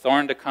want the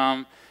thorn to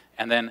come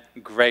and then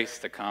grace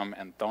to come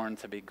and thorn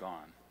to be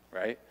gone,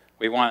 right?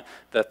 We want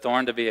the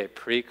thorn to be a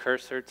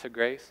precursor to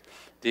grace.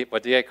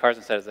 What D.A.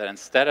 Carson said is that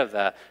instead of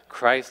that,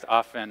 Christ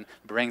often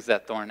brings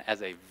that thorn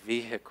as a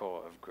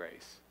vehicle of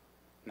grace.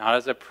 Not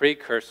as a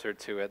precursor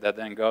to it that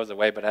then goes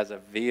away, but as a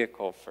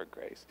vehicle for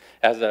grace,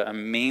 as a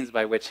means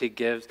by which he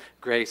gives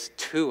grace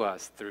to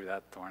us through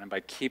that thorn and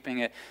by keeping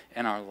it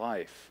in our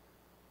life.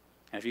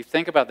 And if you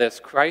think about this,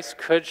 Christ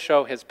could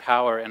show his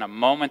power in a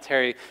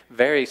momentary,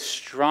 very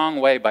strong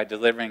way by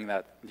delivering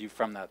you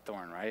from that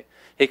thorn, right?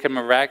 He could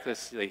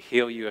miraculously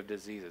heal you of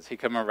diseases. He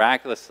could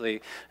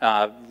miraculously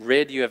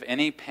rid you of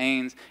any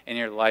pains in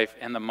your life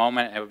in the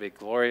moment, and it would be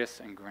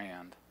glorious and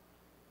grand.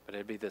 but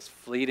it'd be this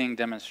fleeting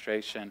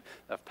demonstration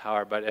of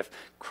power. But if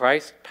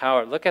Christ's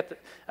power, look at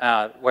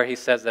where he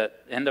says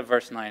that, end of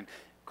verse 9,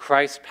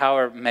 Christ's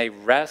power may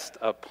rest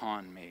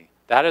upon me.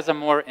 That is a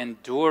more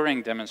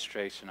enduring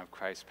demonstration of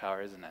Christ's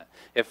power, isn't it?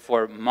 If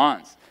for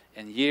months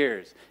and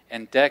years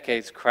and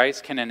decades,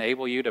 Christ can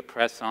enable you to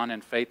press on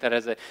in faith, that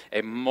is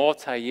a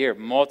multi-year,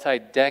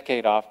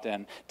 multi-decade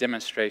often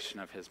demonstration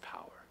of his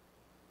power.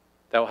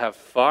 That will have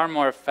far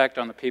more effect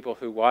on the people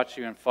who watch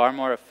you and far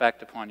more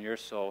effect upon your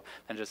soul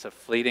than just a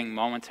fleeting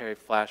momentary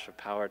flash of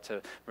power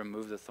to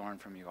remove the thorn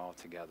from you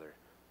altogether.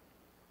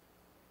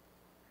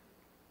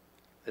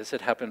 This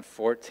had happened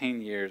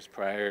 14 years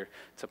prior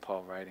to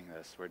Paul writing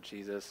this, where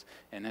Jesus,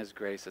 in his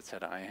grace, had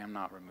said, I am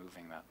not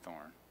removing that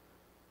thorn.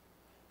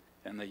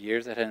 In the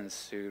years that had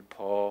ensued,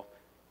 Paul,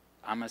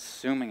 I'm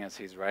assuming as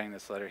he's writing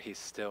this letter, he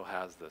still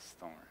has this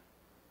thorn.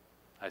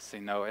 I see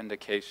no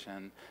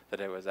indication that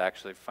it was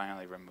actually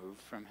finally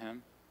removed from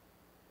him.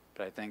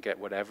 But I think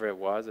whatever it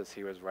was, as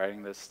he was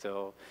writing this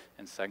still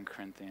in 2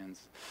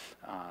 Corinthians,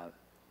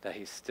 that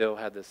he still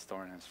had this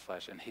thorn in his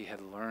flesh. And he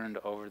had learned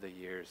over the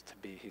years to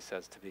be, he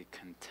says, to be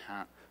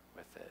content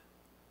with it.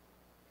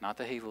 Not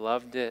that he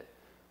loved it,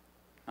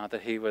 not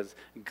that he was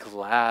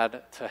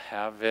glad to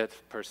have it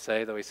per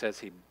se, though he says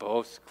he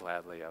boasts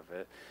gladly of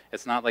it.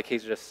 It's not like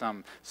he's just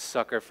some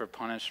sucker for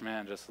punishment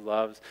and just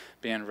loves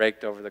being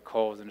raked over the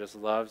coals and just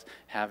loves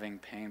having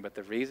pain. But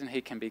the reason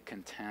he can be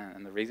content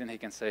and the reason he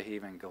can say he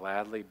even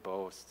gladly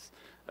boasts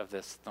of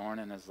this thorn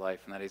in his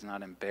life and that he's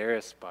not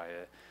embarrassed by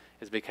it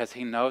is because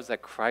he knows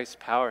that Christ's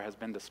power has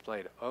been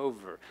displayed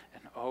over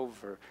and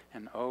over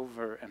and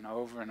over and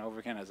over and over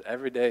again, as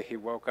every day he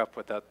woke up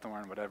with that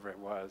thorn, whatever it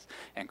was,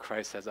 and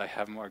Christ says, I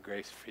have more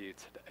grace for you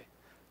today.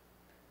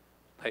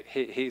 Like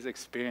he's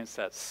experienced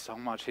that so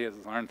much. He has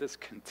learned this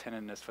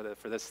contentedness for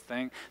this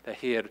thing that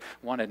he had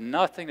wanted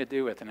nothing to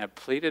do with and had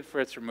pleaded for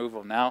its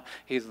removal. Now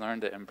he's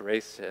learned to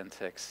embrace it and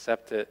to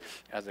accept it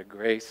as a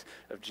grace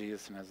of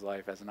Jesus in his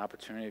life, as an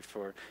opportunity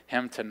for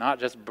him to not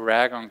just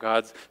brag on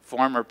God's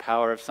former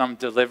power of some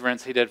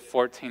deliverance he did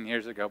 14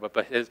 years ago,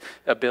 but his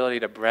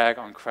ability to brag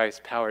on Christ's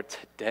power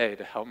today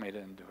to help me to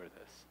endure this.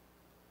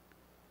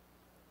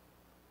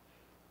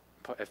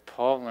 If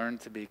Paul learned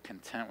to be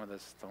content with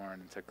his thorn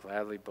and to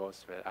gladly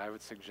boast of it, I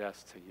would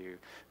suggest to you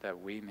that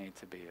we need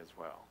to be as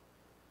well.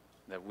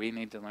 That we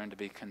need to learn to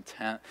be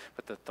content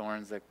with the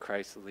thorns that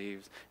Christ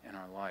leaves in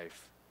our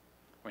life.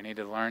 We need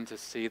to learn to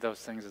see those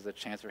things as a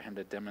chance for him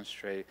to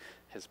demonstrate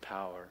his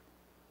power.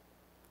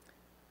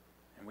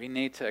 And we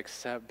need to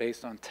accept,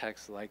 based on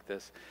texts like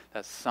this,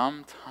 that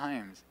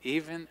sometimes,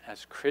 even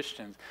as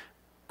Christians,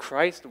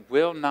 Christ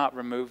will not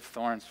remove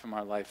thorns from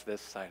our life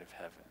this side of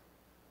heaven.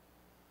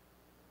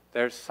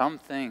 There's some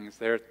things,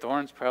 there are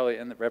thorns probably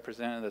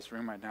represented in this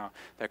room right now,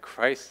 that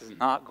Christ is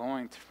not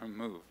going to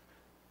remove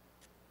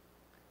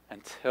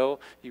until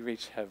you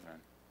reach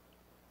heaven.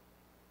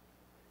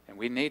 And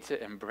we need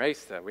to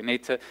embrace that.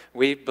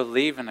 We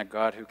believe in a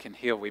God who can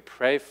heal. We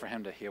pray for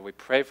him to heal. We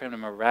pray for him to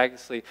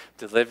miraculously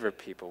deliver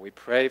people. We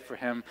pray for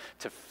him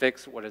to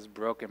fix what is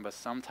broken, but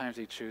sometimes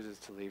he chooses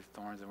to leave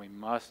thorns, and we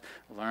must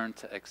learn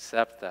to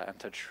accept that and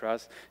to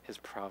trust his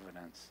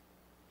providence.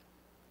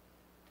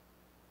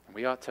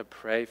 We ought to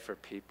pray for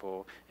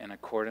people in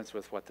accordance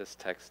with what this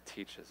text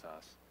teaches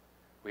us.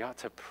 We ought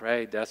to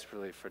pray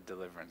desperately for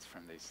deliverance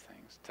from these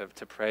things,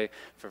 to pray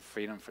for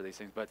freedom for these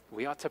things. But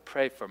we ought to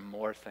pray for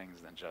more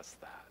things than just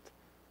that,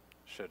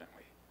 shouldn't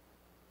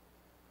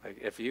we? Like,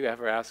 if you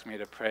ever ask me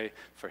to pray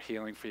for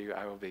healing for you,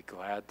 I will be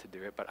glad to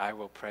do it, but I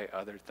will pray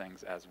other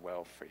things as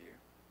well for you.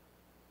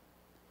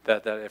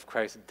 That if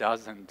Christ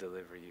doesn't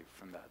deliver you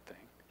from that thing,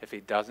 if he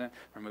doesn't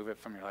remove it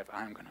from your life,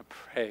 I'm going to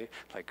pray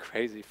like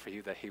crazy for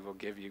you that he will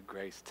give you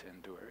grace to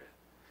endure it.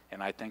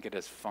 And I think it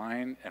is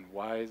fine and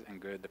wise and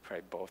good to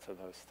pray both of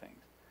those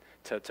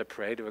things. To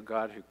pray to a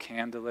God who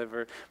can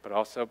deliver, but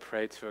also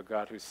pray to a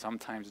God who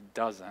sometimes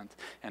doesn't,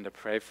 and to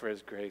pray for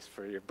his grace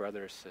for your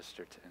brother or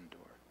sister to endure.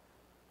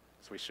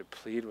 So we should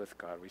plead with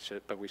God,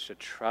 but we should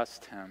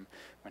trust him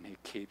when he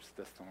keeps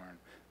the thorn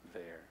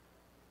there.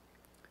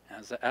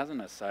 As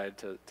an aside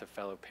to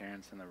fellow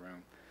parents in the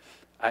room,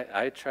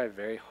 I try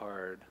very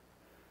hard,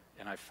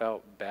 and I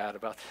felt bad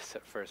about this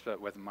at first,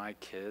 but with my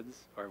kids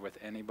or with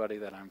anybody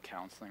that I'm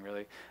counseling,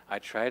 really, I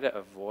try to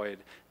avoid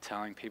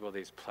telling people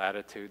these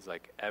platitudes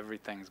like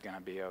everything's going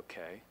to be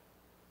okay.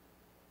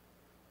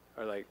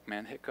 Or like,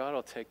 man, God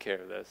will take care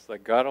of this.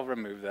 Like, God will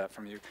remove that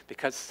from you.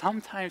 Because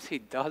sometimes he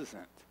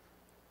doesn't.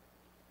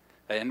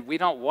 And we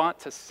don't want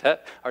to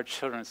set our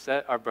children,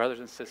 set our brothers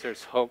and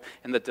sisters' hope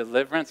in the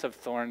deliverance of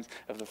thorns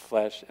of the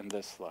flesh in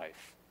this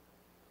life.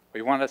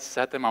 We want to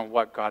set them on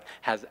what God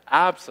has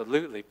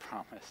absolutely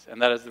promised,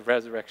 and that is the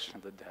resurrection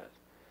of the dead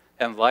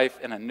and life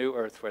in a new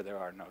earth where there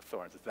are no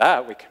thorns.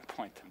 That we can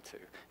point them to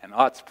and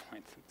ought to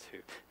point them to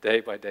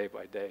day by day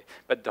by day.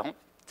 But don't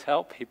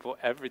tell people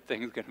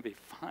everything's going to be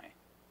fine.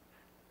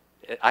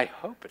 I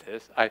hope it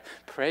is. I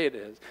pray it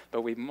is.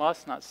 But we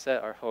must not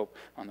set our hope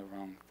on the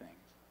wrong things.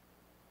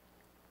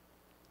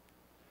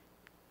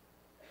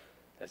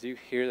 as you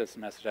hear this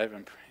message, I've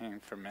been praying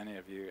for many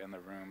of you in the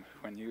room,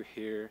 when you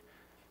hear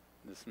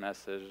this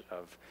message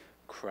of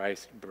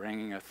Christ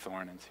bringing a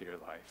thorn into your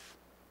life,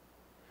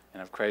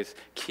 and of Christ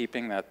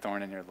keeping that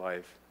thorn in your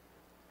life,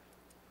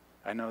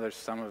 I know there's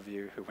some of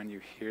you who, when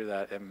you hear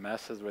that, it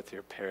messes with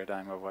your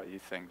paradigm of what you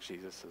think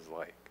Jesus is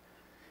like.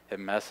 It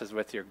messes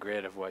with your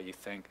grid of what you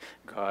think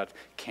God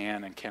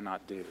can and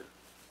cannot do,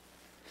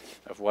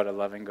 of what a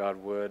loving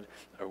God would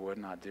or would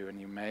not do.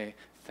 And you may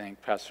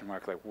think, Pastor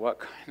Mark, like, what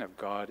kind of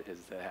God is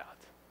that?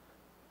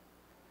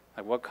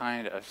 Like, what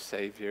kind of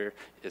Savior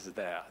is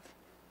that?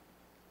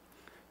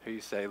 Who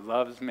you say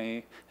loves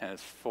me and is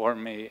for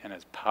me and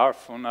is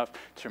powerful enough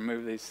to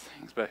remove these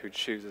things, but who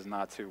chooses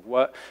not to.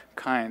 What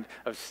kind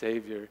of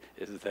Savior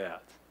is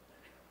that?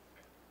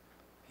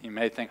 You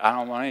may think, I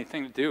don't want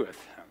anything to do with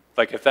him.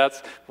 Like, if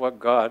that's what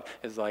God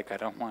is like, I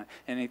don't want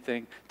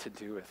anything to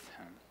do with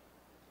him.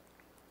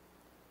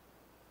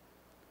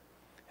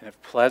 And if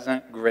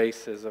pleasant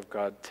graces of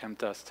God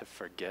tempt us to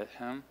forget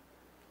him,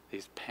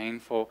 these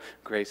painful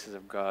graces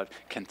of God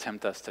can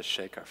tempt us to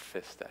shake our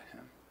fist at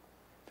him.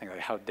 Think,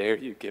 like, how dare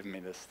you give me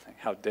this thing?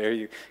 How dare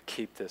you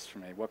keep this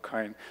from me? What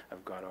kind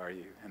of God are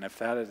you? And if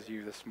that is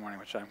you this morning,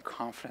 which I'm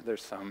confident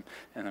there's some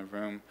in the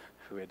room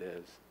who it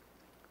is,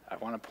 I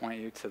want to point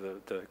you to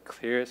the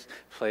clearest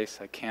place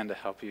I can to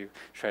help you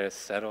try to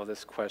settle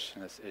this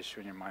question, this issue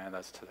in your mind, and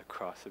that's to the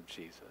cross of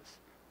Jesus.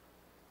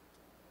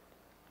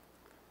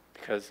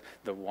 Because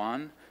the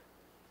one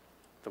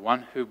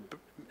who,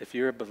 if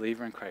you're a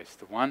believer in Christ,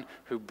 the one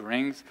who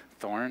brings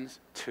thorns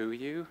to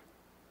you,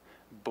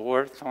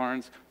 bore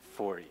thorns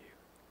for you.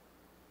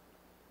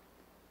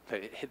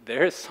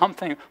 There is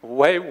something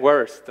way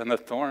worse than the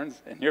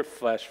thorns in your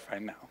flesh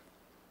right now.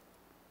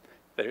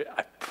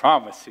 I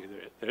promise you,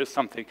 there is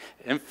something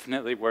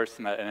infinitely worse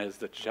than that, and it is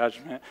the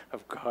judgment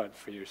of God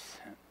for your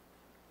sin.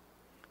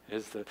 It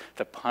is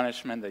the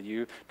punishment that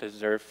you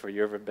deserve for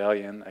your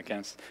rebellion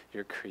against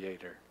your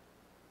Creator.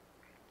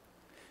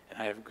 And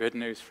I have good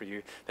news for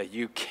you, that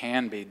you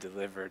can be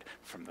delivered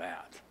from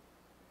that.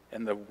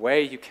 And the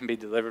way you can be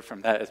delivered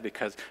from that is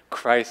because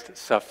Christ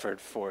suffered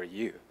for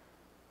you.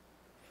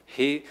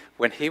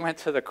 When he went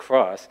to the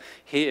cross,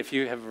 if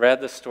you have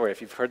read the story, if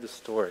you've heard the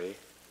story,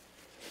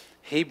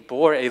 he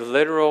bore a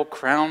literal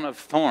crown of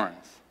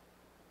thorns,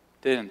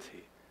 didn't he?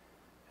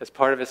 As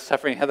part of his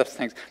suffering, he had those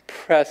things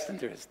pressed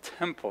into his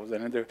temples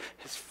and into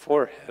his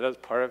forehead as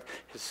part of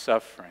his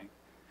suffering.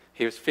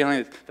 He was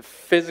feeling the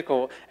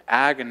physical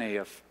agony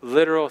of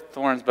literal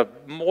thorns,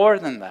 but more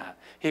than that,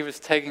 he was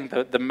taking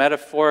the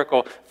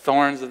metaphorical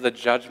thorns of the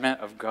judgment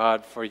of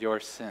God for your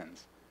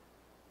sins.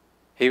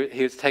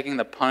 He was taking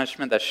the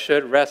punishment that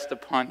should rest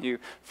upon you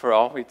for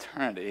all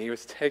eternity. He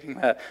was taking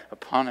that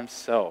upon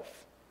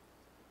himself.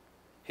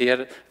 He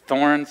had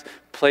thorns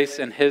placed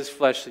in his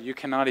flesh that you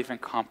cannot even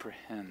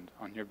comprehend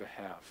on your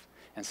behalf.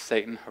 And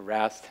Satan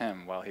harassed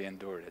him while he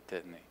endured it,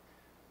 didn't he?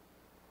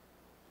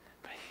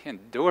 But he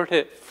endured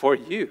it for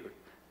you.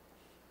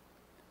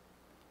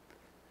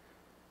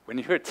 When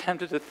you're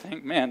tempted to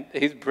think, man,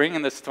 he's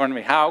bringing this thorn to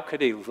me, how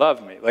could he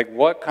love me? Like,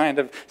 what kind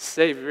of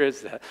Savior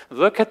is that?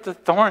 Look at the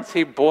thorns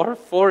he bore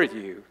for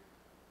you.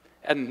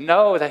 And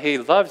know that he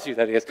loves you,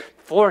 that he is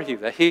for you,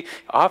 that he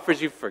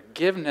offers you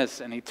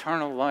forgiveness and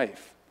eternal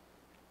life.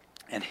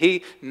 And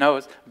he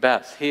knows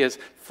best. He is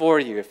for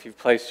you if you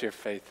place your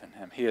faith in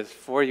him. He is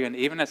for you. And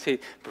even as he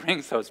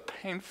brings those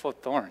painful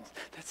thorns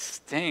that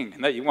sting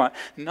and that you want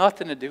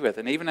nothing to do with,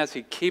 and even as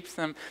he keeps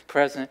them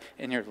present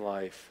in your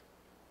life,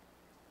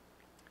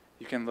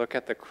 you can look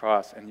at the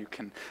cross and you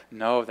can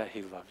know that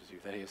he loves you,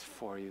 that he is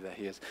for you, that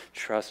he is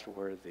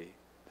trustworthy,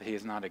 that he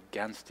is not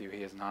against you,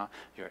 he is not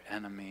your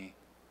enemy,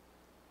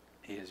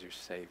 he is your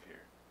Savior.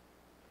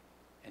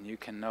 And you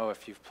can know,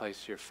 if you've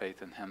placed your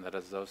faith in him, that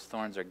as those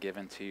thorns are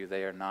given to you,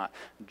 they are not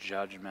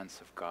judgments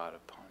of God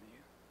upon you.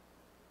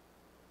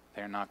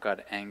 They are not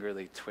God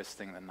angrily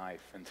twisting the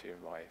knife into your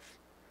life.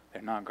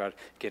 They're not God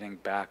getting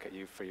back at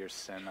you for your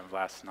sin of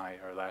last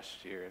night or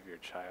last year of your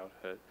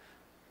childhood.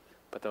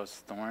 But those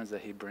thorns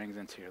that he brings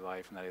into your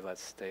life and that he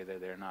lets stay there,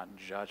 they're not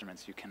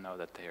judgments. You can know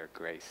that they are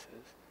graces.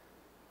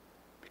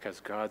 Because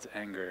God's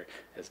anger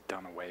is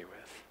done away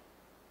with.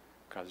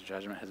 God's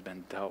judgment has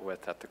been dealt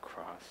with at the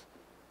cross.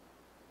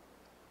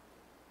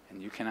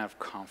 And you can have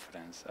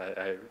confidence.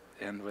 I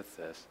end with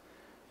this.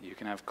 You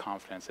can have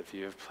confidence if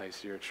you have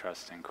placed your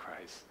trust in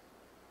Christ.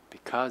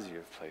 Because you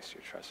have placed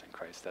your trust in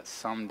Christ, that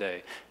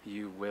someday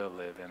you will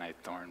live in a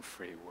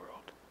thorn-free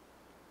world.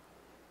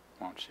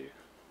 Won't you?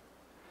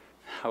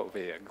 That will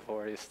be a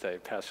glorious day.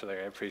 Pastor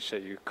Larry, I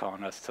appreciate you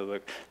calling us to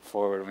look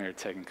forward when we are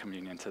taking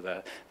communion to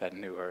that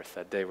new earth,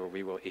 that day where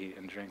we will eat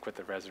and drink with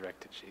the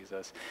resurrected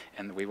Jesus,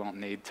 and we won't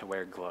need to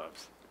wear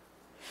gloves.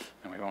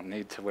 And we won't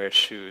need to wear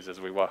shoes as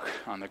we walk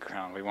on the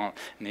ground. We won't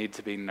need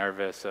to be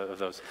nervous of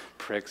those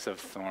pricks of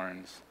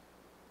thorns,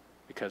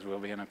 because we'll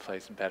be in a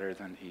place better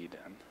than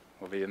Eden.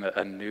 We'll be in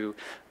a new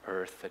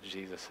earth that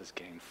Jesus has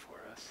gained for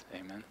us.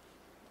 Amen?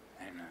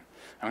 Amen.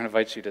 I'm going to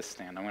invite you to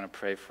stand. I'm going to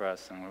pray for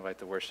us, and I'm going to invite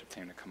the worship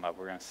team to come up.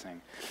 We're going to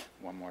sing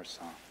one more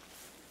song.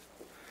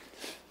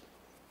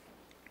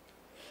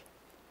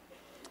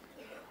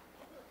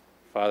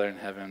 Father in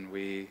heaven,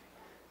 we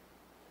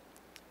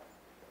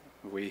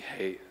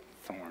hate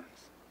thorns.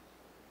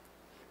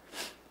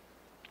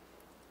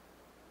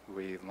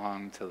 We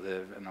long to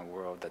live in a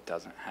world that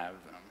doesn't have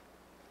them.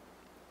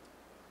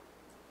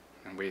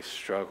 And we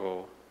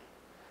struggle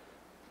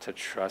to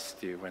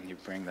trust you when you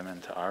bring them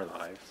into our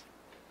lives.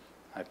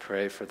 I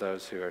pray for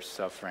those who are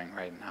suffering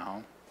right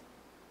now,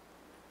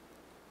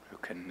 who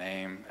can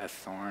name a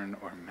thorn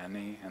or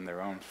many in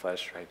their own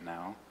flesh right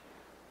now.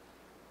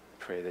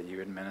 Pray that you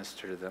would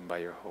minister to them by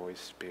your Holy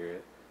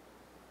Spirit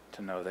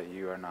to know that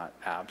you are not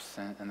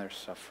absent in their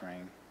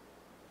suffering,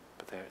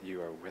 but that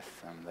you are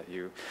with them, that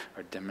you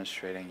are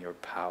demonstrating your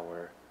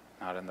power,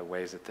 not in the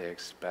ways that they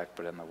expect,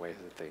 but in the ways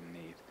that they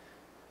need.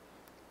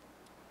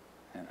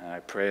 And I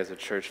pray as a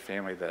church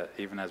family that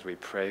even as we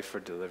pray for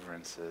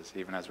deliverances,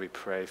 even as we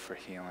pray for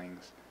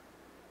healings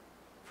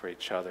for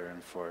each other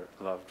and for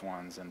loved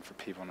ones and for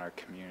people in our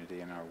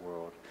community and our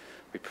world,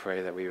 we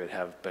pray that we would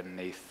have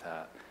beneath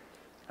that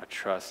a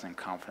trust and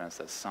confidence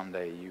that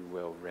someday you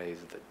will raise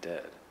the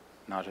dead.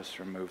 Not just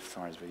remove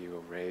thorns, but you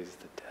will raise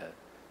the dead.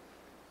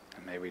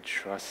 And may we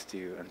trust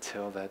you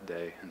until that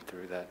day and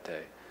through that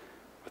day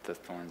with the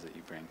thorns that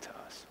you bring to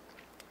us.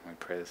 And we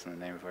pray this in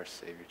the name of our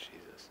Savior,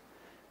 Jesus.